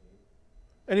 14.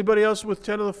 Anybody else with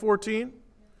 10 to the 14?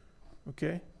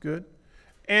 Okay, good.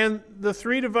 And the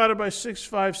 3 divided by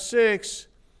 656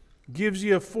 gives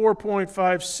you a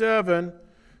 4.57.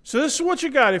 So this is what you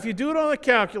got. If you do it on the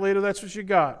calculator, that's what you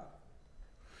got.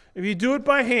 If you do it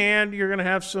by hand, you're going to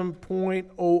have some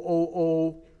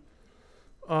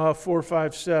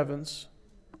 0.000457s.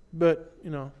 But,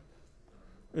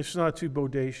 it's not too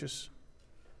bodacious.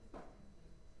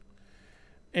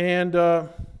 And now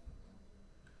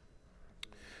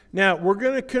we're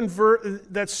going to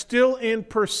convert, that's still in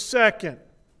per second.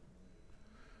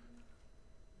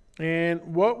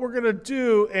 And what we're going to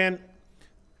do, and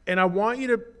I want you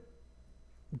to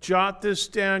jot this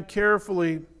down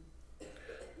carefully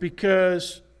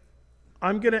because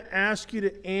I'm going to ask you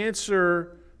to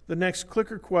answer the next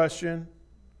clicker question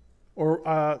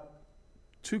or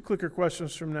 2 clicker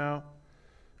questions from now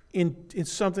in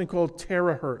something called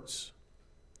terahertz.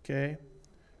 Okay?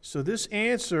 So this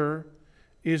answer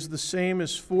is the same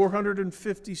as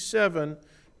 457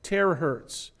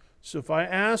 terahertz. So if I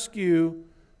ask you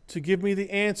to give me the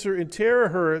answer in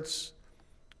terahertz,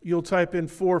 you'll type in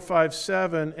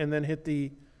 457 and then hit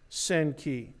the send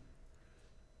key.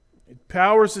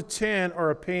 Powers of 10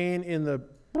 are a pain in the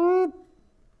boop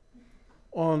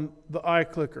on the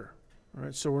iClicker. All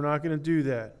right, so we're not going to do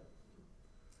that.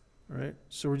 All right,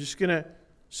 so we're just going to,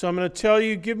 I'm going to tell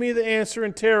you, give me the answer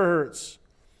in terahertz,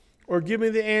 or give me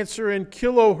the answer in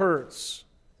kilohertz,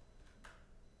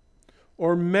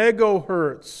 or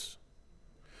megahertz.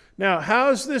 Now,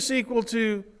 how is this equal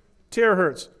to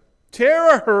terahertz?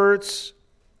 Terahertz,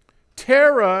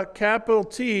 tera, capital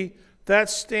T, that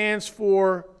stands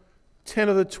for 10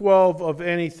 to the 12 of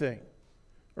anything.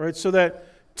 All right, so that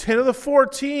 10 to the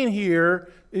 14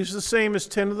 here is the same as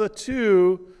 10 to the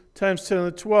 2 times 10 to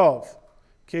the 12.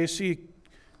 Okay, so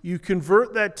you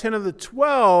convert that 10 to the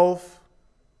 12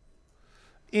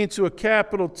 into a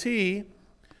capital T,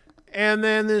 and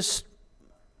then this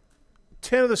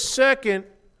 10 to the second,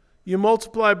 you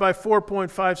multiply by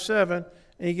 4.57,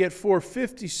 and you get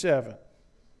 457.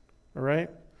 All right?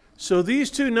 So these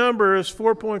two numbers,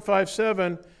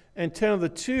 4.57 and 10 to the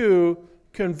 2,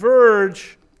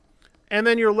 converge, and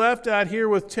then you're left out here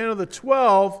with 10 to the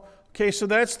 12. Okay, so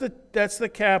that's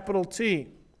the capital T.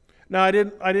 Now I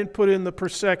didn't put in the per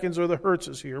seconds or the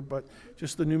hertzes here, but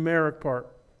just the numeric part.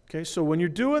 Okay, so when you're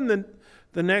doing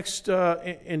the next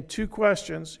in 2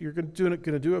 questions, you're going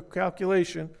to do a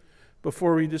calculation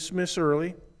before we dismiss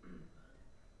early.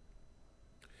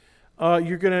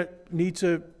 You're going to need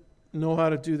to know how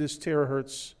to do this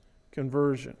terahertz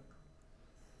conversion.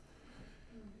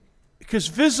 Because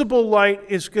visible light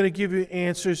is going to give you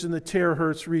answers in the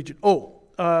terahertz region.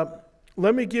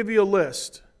 Let me give you a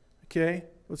list. Okay?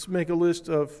 Let's make a list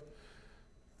of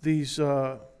these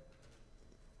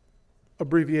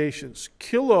abbreviations.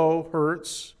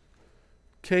 Kilohertz,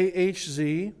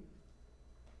 KHZ,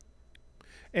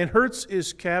 and hertz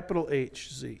is capital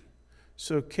HZ.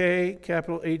 So K,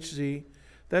 capital HZ,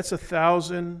 that's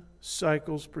 1,000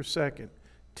 cycles per second,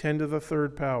 10 to the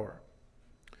third power.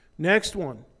 Next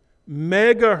one,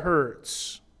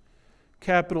 megahertz,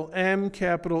 capital M,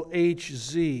 capital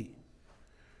HZ.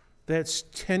 That's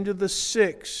 10 to the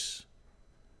 6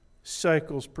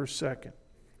 cycles per second,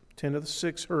 10 to the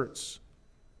 6 hertz.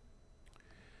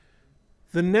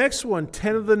 The next one,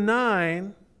 10 to the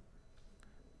 9,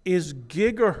 is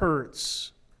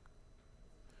gigahertz.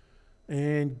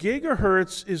 And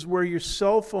gigahertz is where your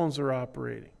cell phones are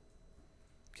operating.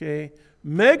 Okay?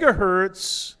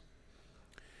 Megahertz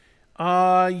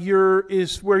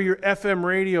is where your FM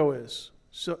radio is.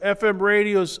 So FM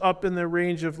radio is up in the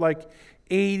range of like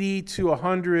 80 to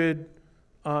 100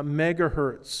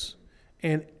 megahertz.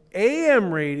 And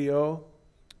AM radio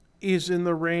is in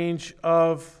the range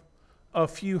of a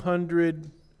few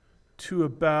hundred to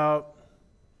about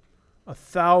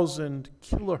 1,000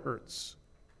 kilohertz.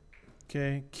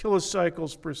 Okay,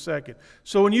 kilocycles per second.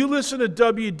 So when you listen to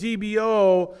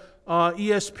WDBO,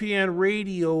 ESPN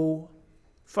radio,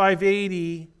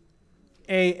 580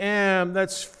 AM,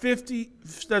 that's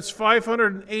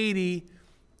 580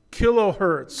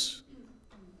 kilohertz.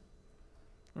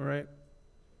 All right.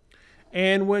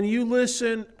 And when you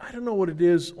listen, I don't know what it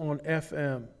is on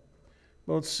FM.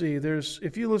 But let's see.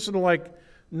 If you listen to like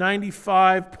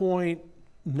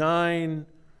 95.9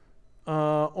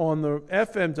 on the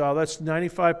FM dial, that's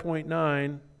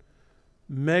 95.9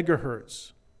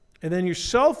 megahertz. And then your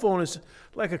cell phone is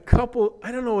like a couple,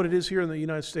 I don't know what it is here in the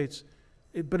United States,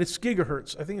 but it's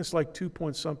gigahertz. I think it's like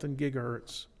 2-point-something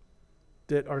gigahertz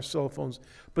that our cell phones.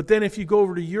 But then if you go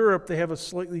over to Europe, they have a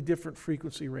slightly different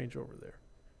frequency range over there.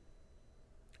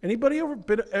 Anybody ever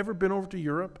been over to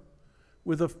Europe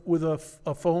with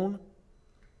a phone?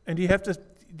 And do you have to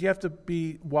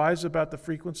be wise about the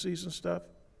frequencies and stuff?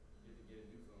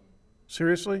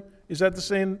 Seriously? Is that the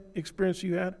same experience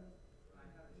you had? I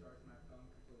have to charge my phone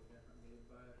completely differently,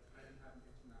 but I didn't have an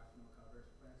international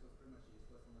coverage plan, so it's pretty much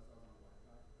useless unless I was on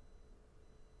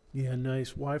Wi-Fi. Yeah,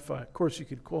 nice. Wi-Fi. Of course, you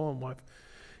could call on Wi-Fi.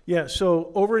 Yeah,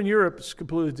 so over in Europe, it's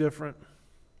completely different.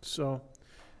 So,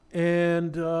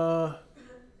 and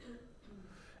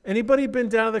anybody been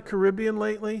down to the Caribbean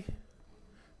lately?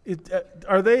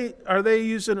 Are they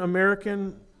using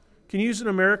American? Can you use an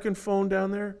American phone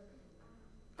down there?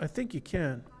 I think you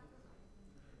can.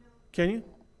 Can you?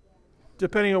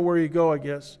 Depending on where you go, I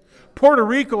guess. Puerto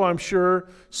Rico, I'm sure.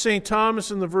 St. Thomas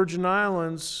and the Virgin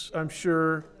Islands, I'm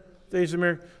sure. They use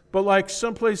American. But like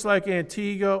someplace like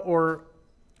Antigua or,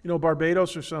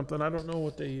 Barbados or something, I don't know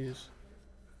what they use.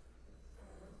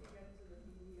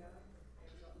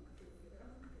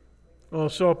 Oh,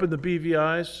 so up in the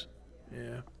BVIs?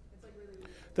 Yeah.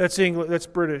 That's English. That's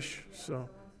British. So.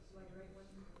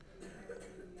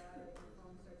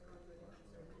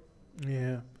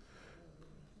 Yeah.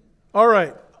 All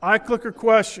right. iClicker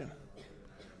question.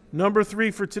 Number 3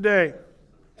 for today.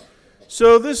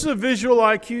 So this is a visual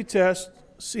IQ test.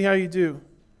 See how you do.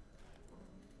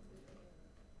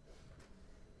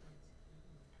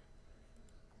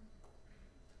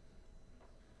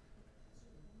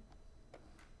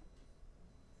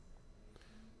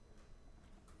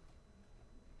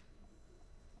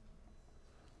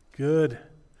 Good.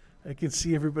 I can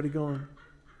see everybody going.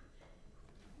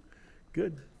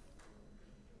 Good.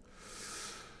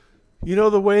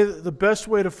 The best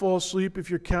way to fall asleep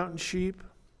if you're counting sheep,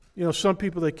 some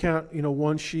people they count,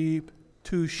 1 sheep,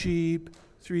 2 sheep,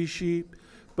 3 sheep,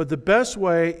 but the best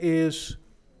way is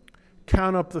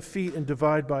count up the feet and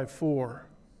divide by 4.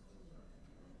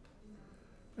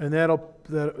 And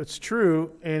it's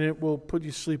true, and it will put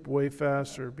you to sleep way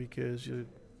faster because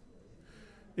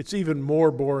it's even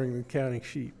more boring than counting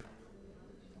sheep.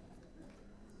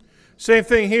 Same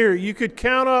thing here. You could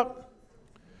count up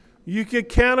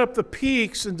the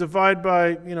peaks and divide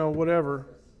by, whatever.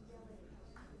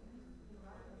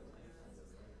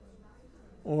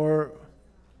 Or,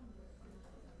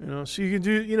 so you can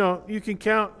do, you can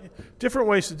count different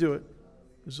ways to do it,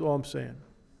 is all I'm saying.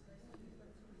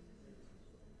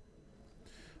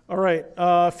 All right,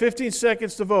 15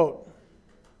 seconds to vote.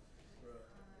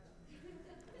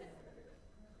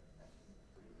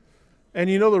 And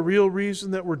the real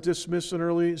reason that we're dismissing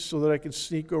early is so that I can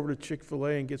sneak over to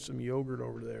Chick-fil-A and get some yogurt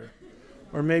over there.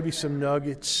 Or maybe some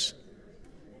nuggets.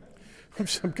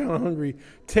 I'm kind of hungry.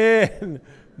 10,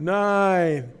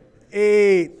 9,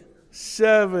 8,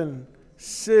 7,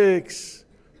 6,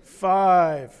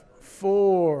 5,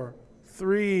 4,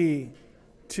 3,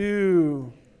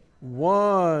 2,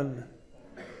 1.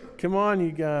 Come on,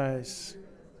 you guys.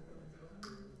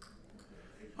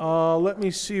 Let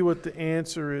me see what the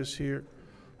answer is here.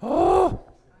 Oh!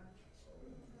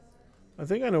 I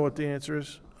think I know what the answer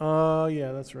is.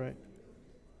 Yeah, that's right.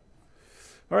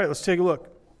 All right, let's take a look.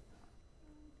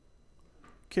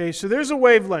 Okay, so there's a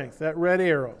wavelength, that red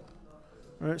arrow.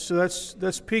 All right, so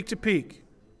that's peak to peak.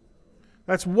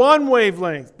 That's one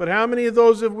wavelength, but how many of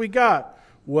those have we got?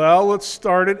 Well, let's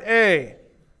start at A.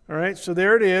 All right, so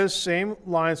there it is, same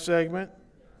line segment.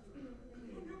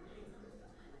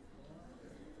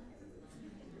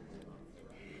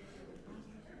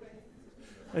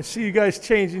 I see you guys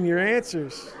changing your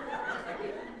answers.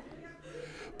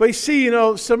 But you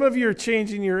see, some of you are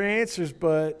changing your answers,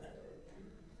 but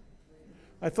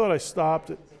I thought I stopped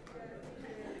it.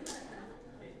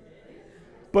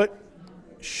 But,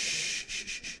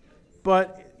 shh.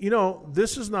 But,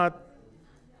 this is not,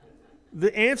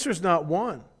 the answer is not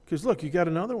one. Because look, you got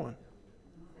another one.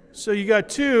 So you got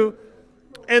two.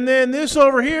 And then this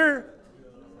over here,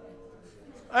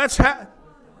 that's half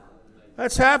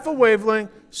a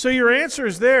wavelength. So your answer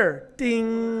is there.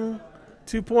 Ding.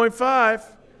 2.5.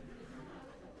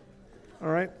 All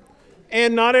right.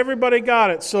 And not everybody got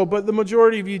it. But the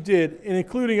majority of you did, and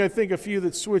including, I think, a few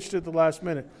that switched at the last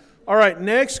minute. All right,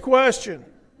 next question.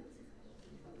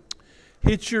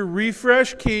 Hit your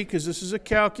refresh key, because this is a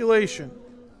calculation.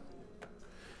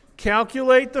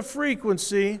 Calculate the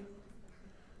frequency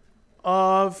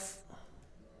of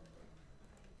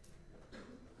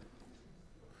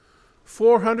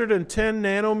 410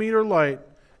 nanometer light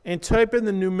and type in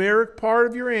the numeric part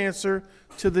of your answer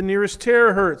to the nearest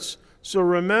terahertz. So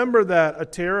remember that a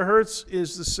terahertz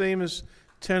is the same as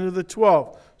 10 to the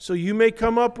 12. So you may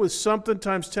come up with something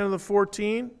times 10 to the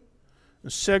 14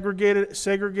 and segregate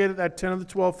it at 10 to the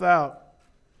 12th out.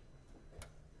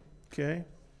 Okay?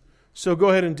 So go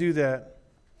ahead and do that.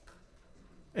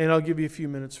 And I'll give you a few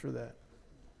minutes for that.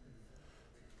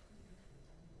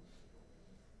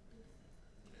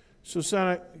 So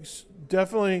Sonic,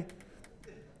 definitely,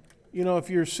 if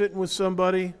you're sitting with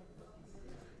somebody,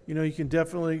 you can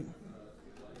definitely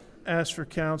ask for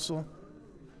counsel.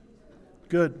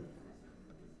 Good.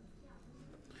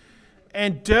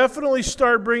 And definitely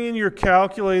start bringing your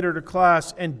calculator to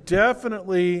class, and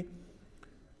definitely,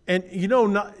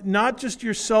 not just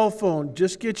your cell phone,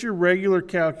 just get your regular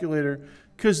calculator,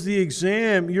 because the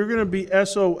exam, you're going to be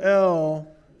SOL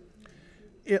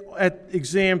at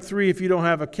exam 3 if you don't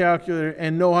have a calculator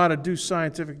and know how to do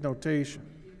scientific notation.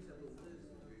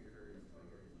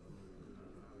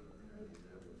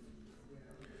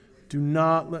 Do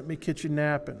not let me catch you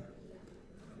napping.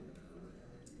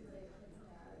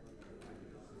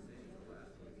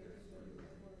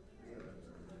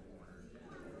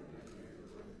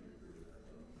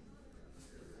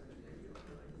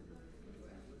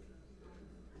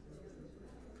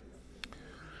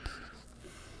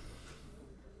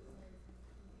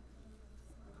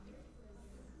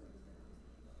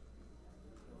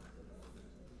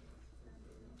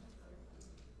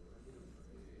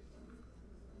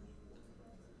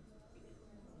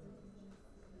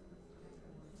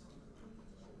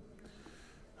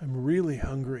 I'm really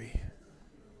hungry.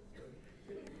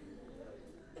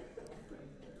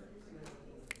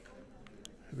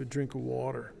 Have a drink of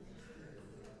water.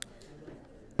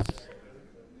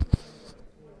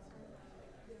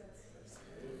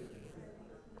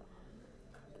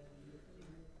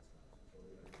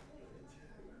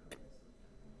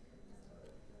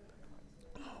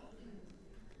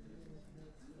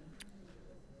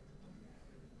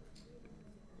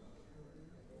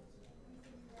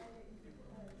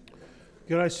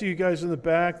 Good, I see you guys in the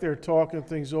back there talking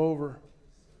things over.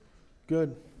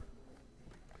 Good.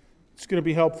 It's going to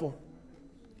be helpful.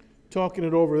 Talking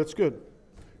it over, that's good.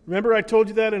 Remember I told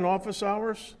you that in office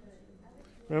hours?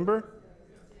 Remember?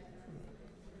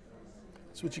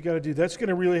 That's what you got to do. That's going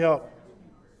to really help.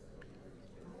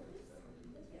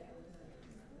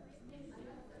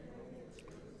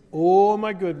 Oh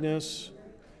my goodness.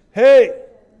 Hey,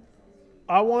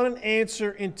 I want an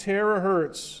answer in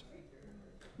terahertz,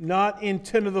 not in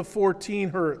 10 to the 14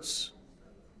 hertz.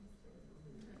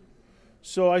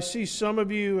 So I see some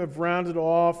of you have rounded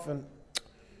off, and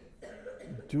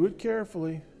do it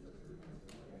carefully.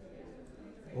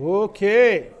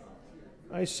 Okay.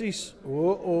 I see.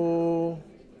 Uh-oh.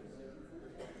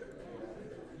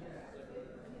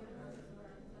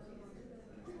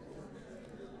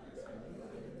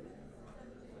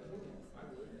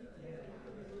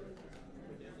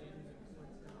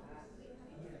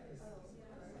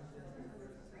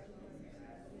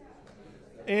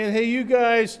 And hey, you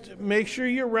guys, make sure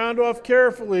you round off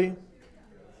carefully.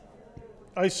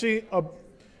 I see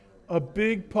a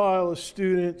big pile of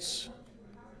students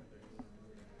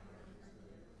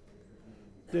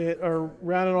that are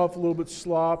rounding off a little bit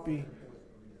sloppy.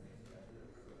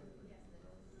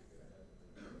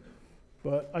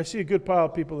 But I see a good pile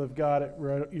of people that have got it.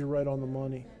 Right, you're right on the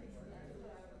money.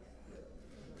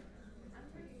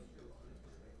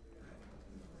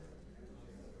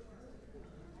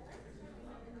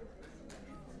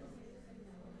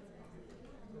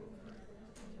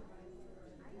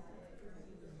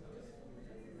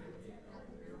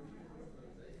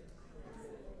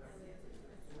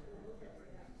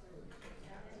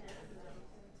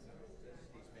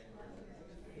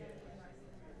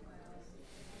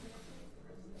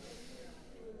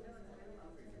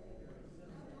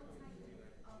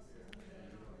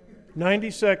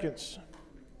 "90 seconds.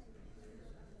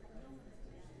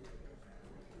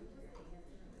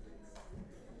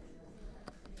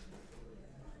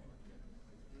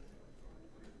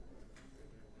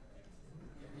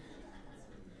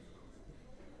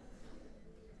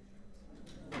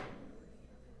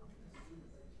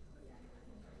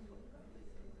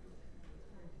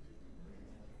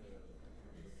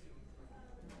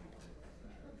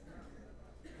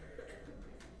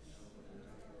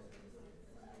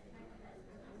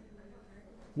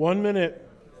 One minute.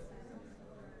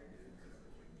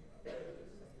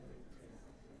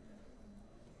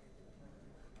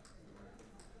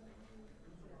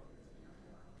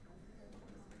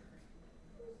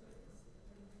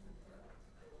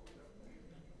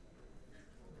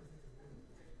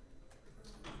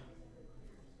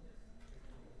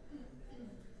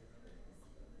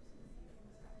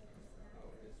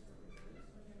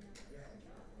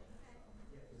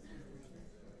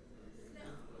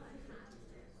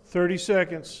 "30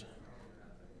 seconds.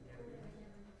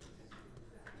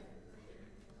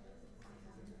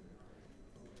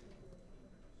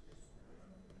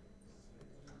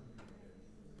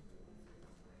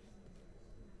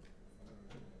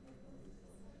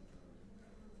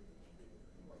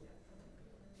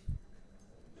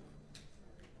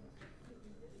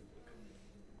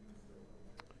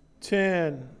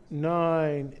 "10,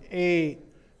 9, 8,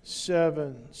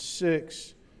 7,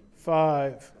 6,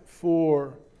 5,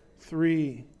 4,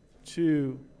 3,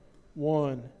 2,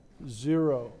 1,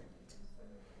 0.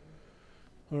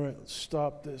 All right, let's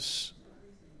stop this.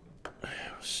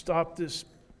 Stop this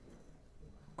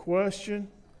question.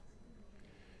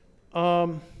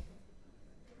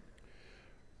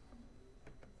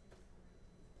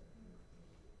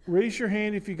 Raise your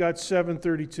hand if you got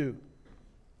 732.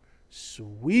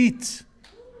 Sweet.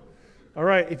 All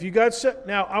right, if you got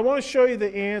now I want to show you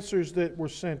the answers that were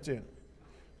sent in.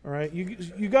 All right,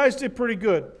 you guys did pretty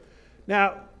good.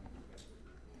 Now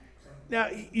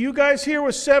you guys here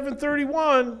with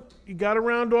 731, you got to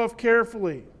round off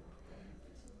carefully.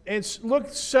 And look,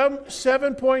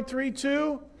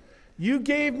 7.32, you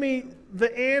gave me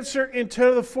the answer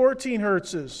into the 14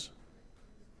 hertzes,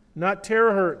 not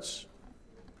terahertz.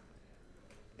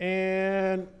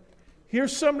 And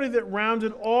here's somebody that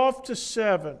rounded off to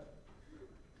 7.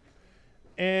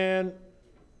 And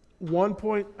I don't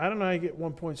know how you get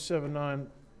 1.79,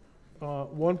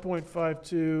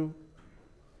 1.52,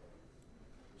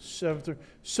 7.3.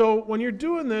 So when you're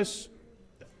doing this,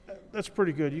 that's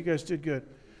pretty good. You guys did good.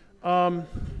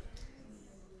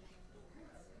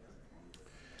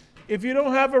 If you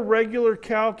don't have a regular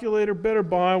calculator, better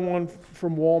buy one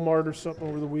from Walmart or something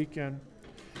over the weekend.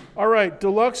 All right,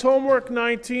 Deluxe Homework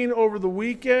 19 over the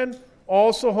weekend.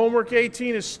 Also, Homework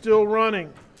 18 is still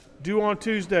running, due on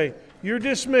Tuesday. You're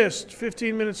dismissed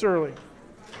 15 minutes early.